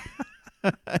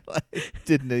 I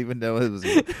didn't even know it was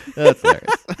you. That's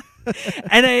hilarious.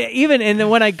 And then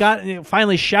when I got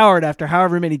finally showered after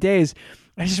however many days,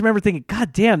 I just remember thinking,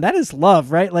 God damn, that is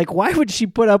love, right? Like, why would she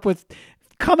put up with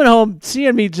coming home,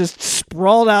 seeing me just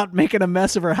sprawled out, making a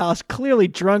mess of her house, clearly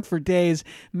drunk for days,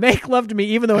 make love to me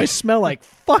even though I smell like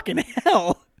fucking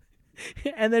hell?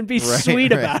 And then be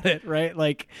sweet about it, right?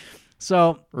 Like,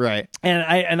 so Right.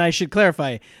 And I should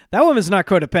clarify, that woman's not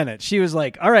codependent. She was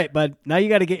like, "All right, bud, now you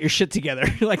got to get your shit together."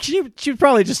 Like she was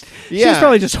probably just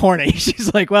horny.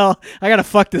 She's like, "Well, I got to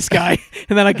fuck this guy,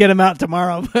 and then I get him out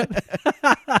tomorrow." But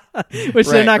which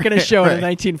they're not going to show in a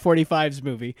 1945's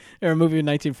movie or a movie in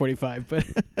 1945.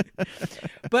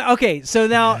 But okay, so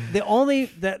now the only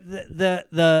the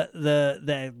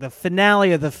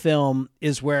finale of the film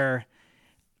is where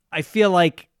I feel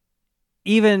like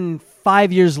even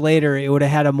 5 years later, it would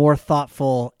have had a more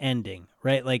thoughtful ending,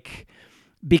 right? Like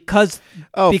because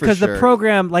the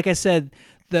program, like I said,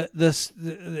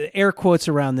 the air quotes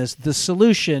around this, the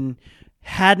solution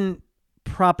hadn't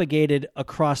propagated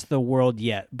across the world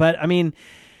yet. But I mean,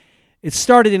 it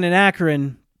started in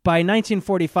Akron. By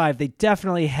 1945, they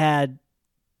definitely had.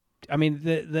 I mean,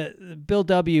 the Bill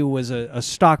W. was a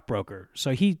stockbroker,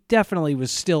 so he definitely was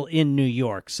still in New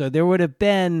York. So there would have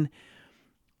been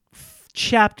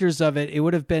chapters of it. It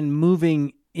would have been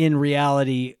moving in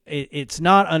reality. It's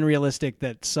not unrealistic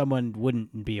that someone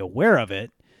wouldn't be aware of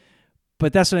it,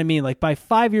 but that's what I mean. Like by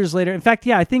 5 years later, in fact,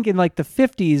 yeah, I think in like the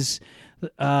 50s,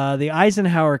 the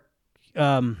Eisenhower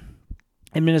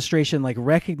administration like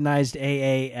recognized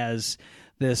AA as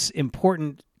this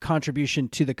important contribution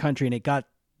to the country, and it got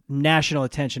national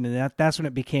attention, and that's when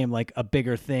it became like a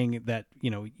bigger thing that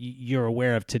you're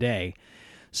aware of today.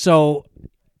 So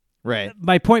right,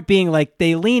 my point being, like,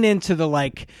 they lean into the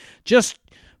like, just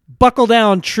buckle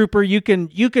down, trooper, you can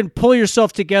pull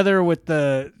yourself together with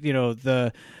the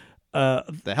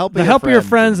help of your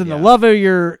friends and the love of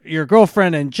your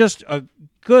girlfriend, and just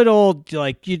good old,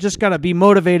 like, you just got to be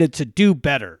motivated to do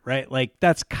better, right? Like,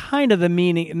 that's kind of the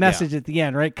message at the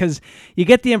end, right? Because you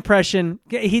get the impression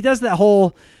he does that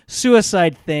whole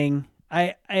suicide thing.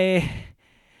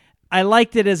 I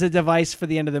liked it as a device for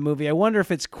the end of the movie. I wonder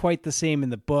if it's quite the same in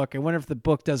the book. I wonder if the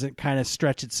book doesn't kind of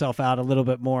stretch itself out a little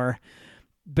bit more,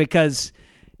 because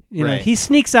you know, he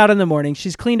sneaks out in the morning.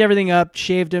 She's cleaned everything up,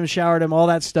 shaved him, showered him, all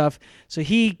that stuff. So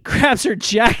he grabs her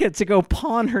jacket to go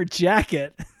pawn her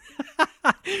jacket.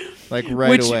 Like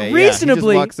right Which away.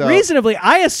 reasonably,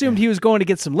 I assumed he was going to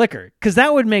get some liquor, because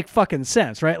that would make fucking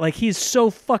sense, right? Like, he's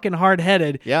so fucking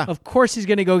hard-headed. Yeah. Of course he's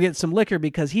going to go get some liquor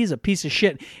because he's a piece of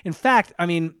shit. In fact, I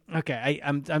mean, okay,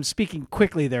 I'm speaking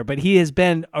quickly there, but he has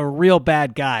been a real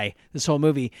bad guy this whole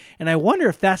movie. And I wonder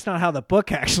if that's not how the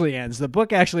book actually ends. The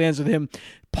book actually ends with him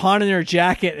pawning her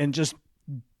jacket and just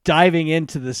diving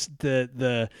into this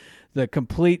the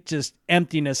complete just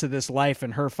emptiness of this life,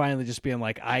 and her finally just being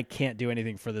like, I can't do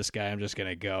anything for this guy. I'm just going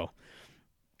to go.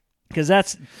 Because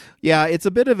that's... Yeah, it's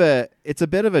a bit of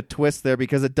a twist there,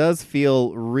 because it does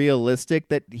feel realistic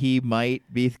that he might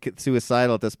be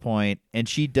suicidal at this point, and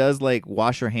she does like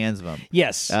wash her hands of him.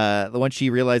 Yes. When she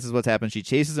realizes what's happened, she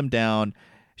chases him down.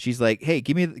 She's like, "Hey,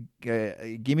 give me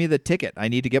the ticket. I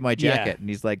need to get my jacket." Yeah. And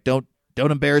he's like, "Don't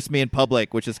embarrass me in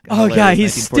public," which is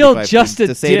he's still just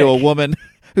to say to a woman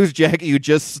whose jacket you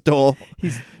just stole.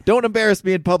 Don't embarrass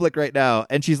me in public right now.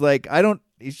 And she's like,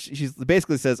 she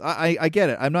basically says, I get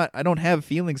it. I don't have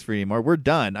feelings for you anymore. We're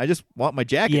done. I just want my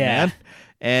jacket, man.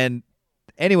 And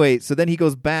anyway, so then he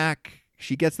goes back.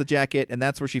 She gets the jacket, and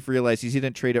that's where she realizes he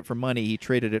didn't trade it for money. He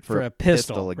traded it for a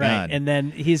pistol, a gun. Right. And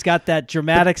then he's got that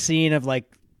dramatic scene of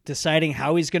like deciding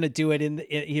how he's going to do it.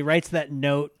 He writes that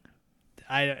note.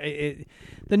 The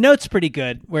note's pretty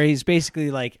good, where he's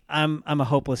basically like, I'm a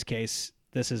hopeless case.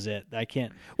 This is it. I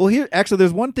can't. Well, here actually,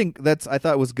 there's one thing that's I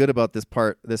thought was good about this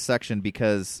section,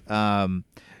 because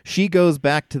she goes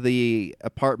back to the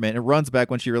apartment and runs back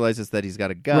when she realizes that he's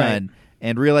got a gun,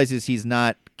 and realizes he's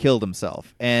not killed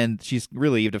himself, and she's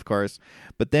relieved, of course.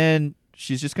 But then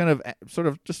she's just kind of sort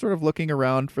of looking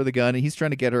around for the gun, and he's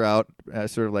trying to get her out,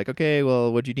 sort of like, okay,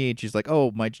 well, what'd you need? She's like,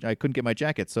 oh, I couldn't get my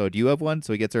jacket, so do you have one?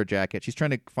 So he gets her a jacket. She's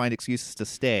trying to find excuses to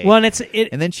stay. Well, and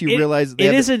and then she realizes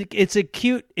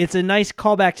it's a nice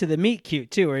callback to the meet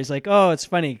cute too, where he's like, oh, it's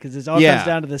funny because it all comes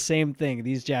down to the same thing,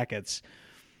 these jackets.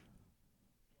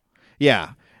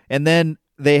 Yeah, and then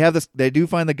they do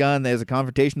find the gun. There's a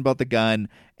confrontation about the gun,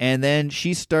 and then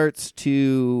she starts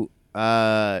to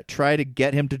try to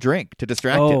get him to drink to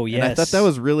distract him. Oh, yes. And I thought that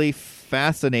was really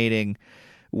fascinating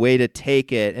way to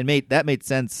take it, and that made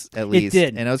sense at least. It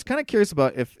did. And I was kind of curious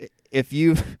about if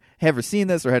you've ever seen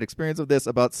this or had experience of this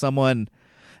about someone,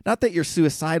 not that you're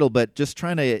suicidal, but just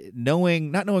trying to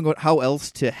not knowing how else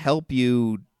to help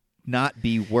you not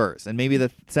be worse, and maybe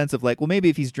the sense of like, well, maybe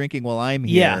if he's drinking while I'm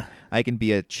here, I can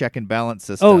be a check and balance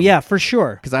system. Oh yeah, for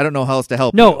sure. Because I don't know how else to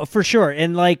help. No, for sure,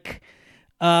 and like.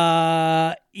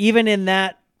 Even in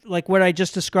that, like what I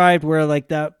just described, where like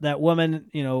that woman,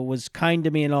 you know, was kind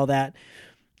to me and all that,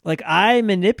 like I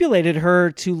manipulated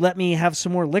her to let me have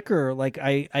some more liquor. Like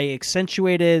I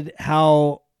accentuated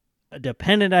how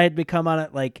dependent I had become on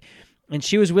it. Like, and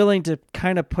she was willing to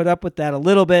kind of put up with that a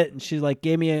little bit. And she like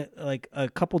gave me a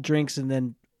couple drinks and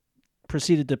then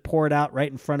proceeded to pour it out right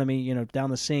in front of me, you know,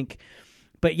 down the sink.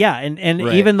 But yeah, and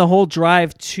even the whole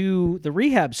drive to the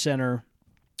rehab center,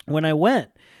 when I went,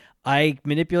 I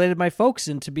manipulated my folks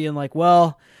into being like,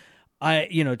 well,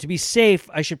 to be safe,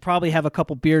 I should probably have a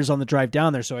couple beers on the drive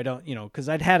down there so I don't, because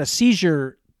I'd had a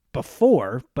seizure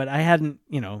before, but I hadn't,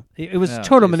 it was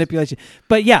total manipulation.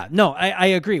 But yeah, no, I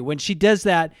agree. When she does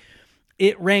that,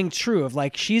 it rang true of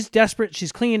like, she's desperate,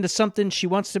 she's clinging to something, she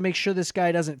wants to make sure this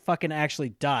guy doesn't fucking actually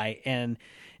die. And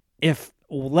if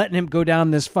letting him go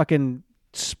down this fucking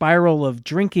spiral of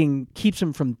drinking keeps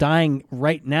him from dying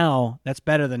right now, that's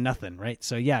better than nothing, right?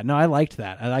 So yeah, no, I liked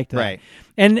that. Right.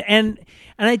 And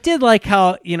I did like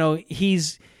how,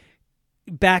 he's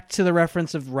back to the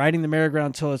reference of riding the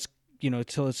merry-go-round till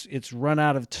it's run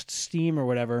out of steam or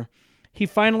whatever. He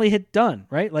finally had done,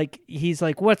 right? Like he's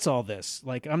like, what's all this?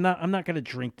 Like I'm not going to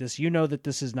drink this. You know that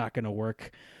this is not going to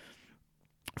work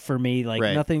for me. Like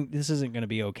nothing, this isn't going to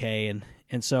be okay.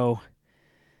 And so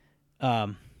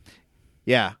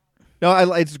yeah.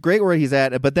 No, it's great where he's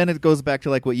at, but then it goes back to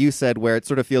like what you said, where it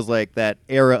sort of feels like that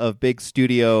era of big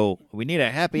studio, we need a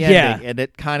happy ending, and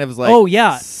it kind of is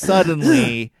like,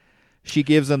 suddenly she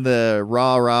gives him the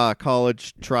rah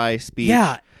college try speech.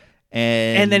 Yeah.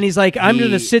 And then he's like, I'm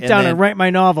going to sit down and write my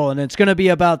novel, and it's going to be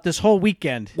about this whole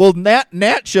weekend. Well,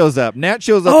 Nat shows up. Nat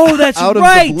shows up out of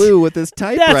the blue with this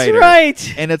typewriter. That's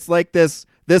right. And it's like this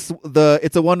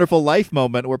It's a Wonderful Life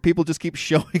moment where people just keep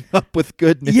showing up with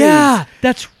good news. Yeah,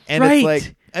 that's and right. it's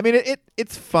like, I mean,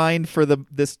 it's fine for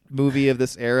this movie of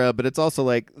this era, but it's also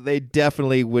like they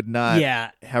definitely would not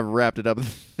have wrapped it up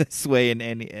this way in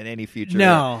any future.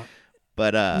 No,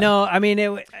 but no, I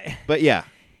mean But yeah.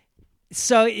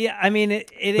 So yeah, I mean,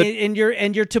 and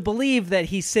you're to believe that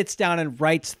he sits down and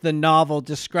writes the novel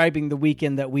describing the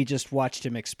weekend that we just watched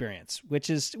him experience, which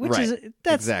is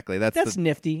exactly that's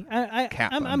nifty.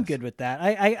 I'm good with that.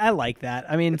 I like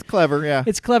that. I mean, it's clever. Yeah,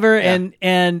 it's clever, yeah.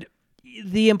 and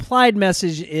the implied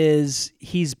message is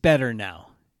he's better now,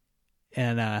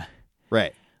 and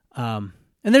right. And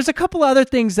there's a couple other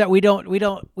things that we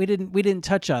didn't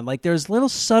touch on. Like there's little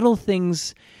subtle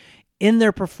things in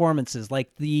their performances,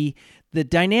 like the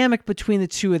dynamic between the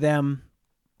two of them,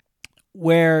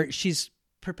 where she's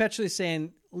perpetually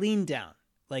saying "lean down,"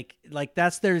 like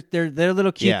that's their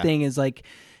little cute thing is like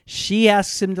she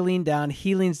asks him to lean down,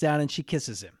 he leans down, and she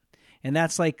kisses him, and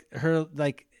that's like her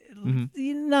like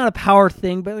not a power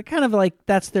thing, but kind of like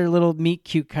that's their little meet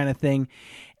cute kind of thing.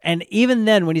 And even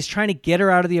then, when he's trying to get her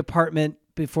out of the apartment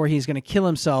before he's going to kill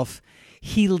himself,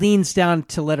 he leans down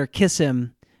to let her kiss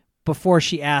him before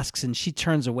she asks, and she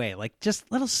turns away. Like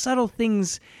just little subtle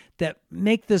things that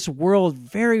make this world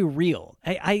very real.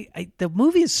 The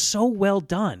movie is so well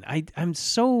done. I'm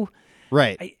so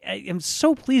right. I am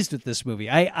so pleased with this movie.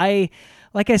 I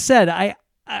like I said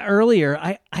earlier.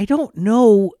 I don't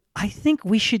know. I think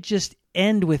we should just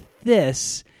end with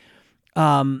this.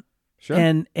 Sure.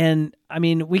 And I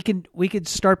mean, we could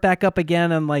start back up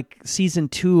again on like season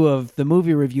 2 of the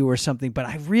movie review or something. But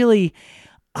I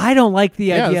don't like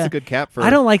the idea. Yeah, that's a good cap for. I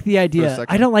don't like the idea.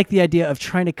 second. I don't like the idea of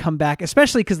trying to come back,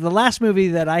 especially because the last movie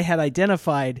that I had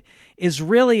identified is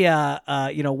really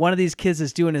one of these kids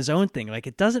is doing his own thing. Like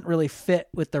it doesn't really fit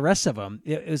with the rest of them.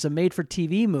 It was a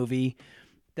made-for-TV movie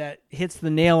that hits the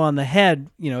nail on the head.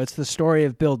 You know, it's the story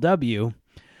of Bill W.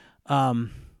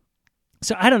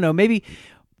 So I don't know. Maybe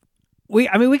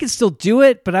we could still do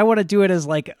it, but I want to do it as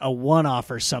like a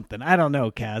one-off or something. I don't know,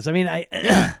 Kaz. I mean,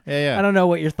 yeah. I don't know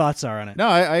what your thoughts are on it. No,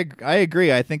 I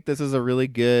agree. I think this is a really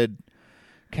good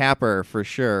capper for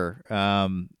sure. Yeah,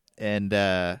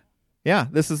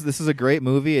 this is a great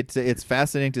movie. It's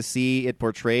fascinating to see it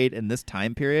portrayed in this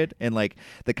time period, and like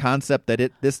the concept that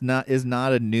is not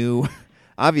a new.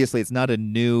 Obviously, it's not a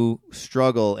new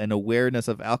struggle, and awareness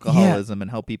of alcoholism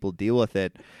and how people deal with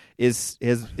it is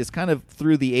kind of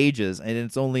through the ages, and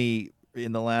it's only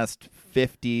in the last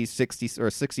 50, 60, or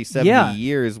 60, 70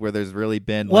 years where there's really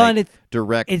been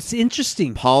direct it's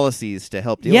interesting policies to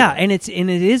help deal with it. And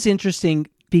it is interesting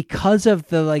because of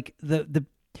the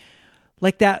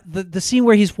scene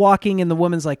where he's walking and the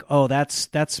woman's like, "Oh, that's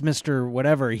Mr.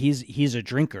 whatever. He's a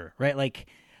drinker," right? Like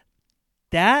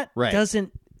that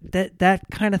doesn't that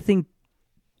kind of thing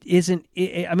isn't.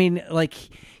 I mean, like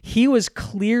he was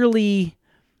clearly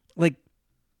like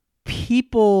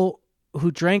people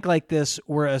who drank like this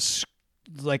were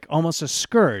almost a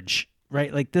scourge,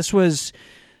 right? Like this was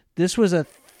a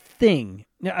thing.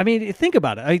 I mean, think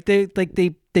about it.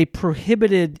 They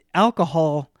prohibited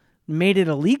alcohol, made it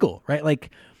illegal, right? Like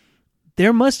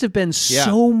there must have been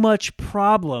so many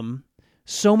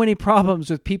problems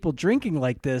with people drinking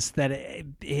like this that it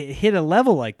hit a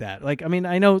level like that. Like, I mean,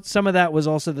 I know some of that was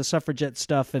also the suffragette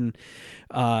stuff and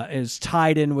is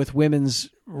tied in with women's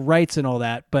rights and all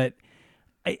that, but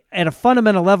at a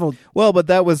fundamental level, well, but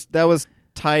that was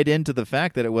tied into the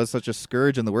fact that it was such a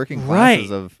scourge in the working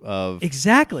classes of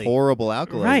exactly horrible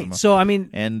alcoholism. Right. So I mean,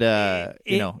 and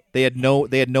they had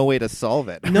no way to solve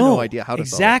it. No idea how to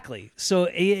exactly. solve it. So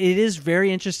it is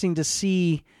very interesting to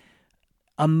see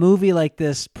a movie like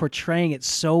this portraying it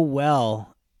so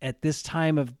well at this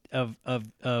time of I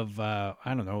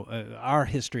don't know, our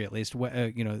history at least,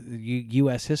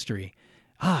 U.S. history.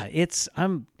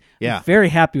 I'm very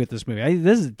happy with this movie.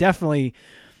 This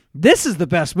is the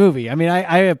best movie. I mean,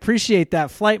 I appreciate that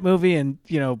Flight movie, and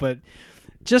but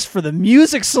just for the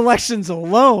music selections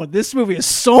alone, this movie is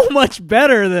so much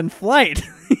better than Flight.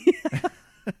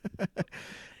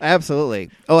 Absolutely.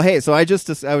 Oh, hey, so I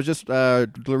was just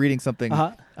reading something.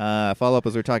 Follow up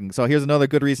as we're talking. So here's another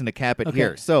good reason to cap it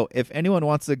here. So if anyone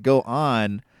wants to go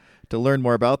on to learn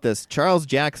more about this, Charles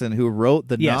Jackson, who wrote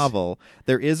the novel,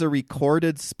 there is a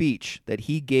recorded speech that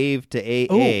he gave to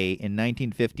AA in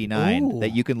 1959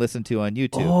 that you can listen to on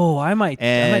YouTube. Oh, I might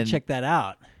check that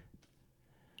out.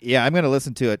 Yeah, I'm going to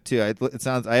listen to it too. It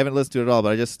sounds. I haven't listened to it at all,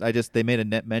 but they made a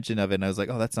net mention of it, and I was like,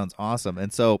 oh, that sounds awesome.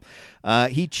 And so,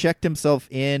 he checked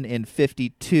himself in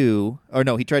 52, or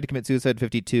no, he tried to commit suicide in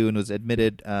 52 and was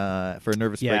admitted for a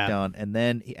nervous breakdown. And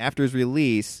then after his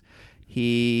release,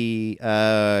 he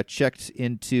checked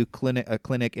into a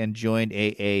clinic and joined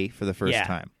AA for the first Yeah.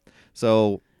 time.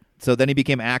 So then he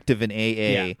became active in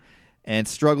AA. Yeah. And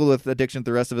struggled with addiction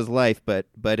the rest of his life, but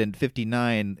in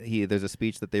 '59, there's a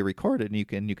speech that they recorded, and you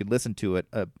can listen to it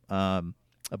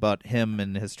about him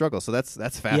and his struggle. So that's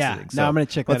fascinating. Yeah, So no, I'm going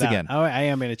to check that once out. again, Oh, I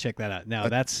am going to check that out. No,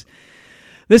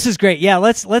 this is great. Yeah,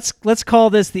 let's call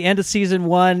this the end of season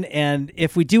 1, and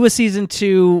if we do a season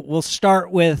 2, we'll start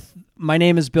with My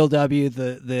Name Is Bill W.,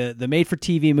 the made for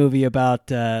TV movie about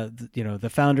the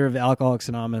founder of Alcoholics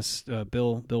Anonymous,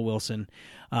 Bill Wilson.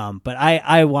 But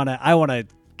I want to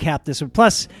cap this one.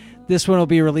 Plus, this one will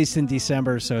be released in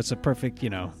December, so it's a perfect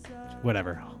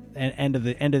whatever. End of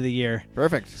the year.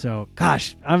 perfect. So,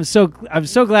 gosh, I'm so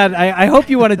glad. I hope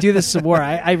you want to do this some more.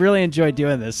 I really enjoy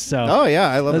doing this. So, Oh yeah,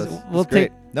 I love let's- this. we'll It's great.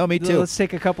 take- No, me too. let's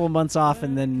take a couple of months off,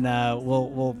 and then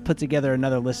we'll put together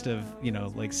another list of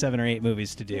like 7 or 8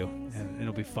 movies to do, and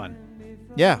it'll be fun.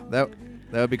 Yeah, that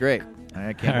would be great.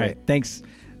 I can't All wait. right, thanks.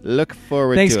 Look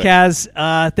forward Thanks, to Kaz.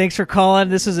 Thanks for calling.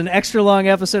 This is an extra long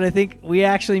episode. I think we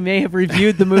actually may have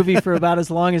reviewed the movie for about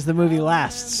as long as the movie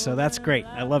lasts. So that's great.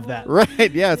 I love that. it.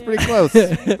 Right? Yeah, it's pretty close.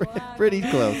 Pretty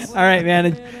close. All right, man.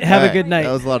 And have All a right, good night.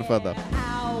 That was a lot of fun, though.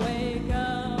 I wake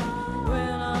up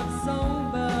when I'm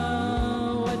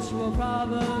sober, which will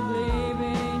probably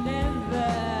be never.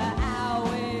 I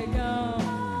wake up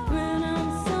when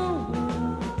I'm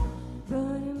sober, but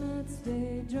I might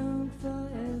stay drunk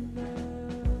forever.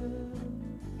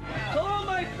 Hello,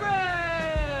 my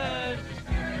friends!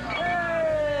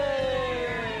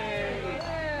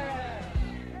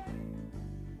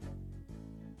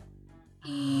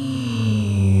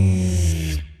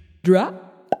 Hey! Drop.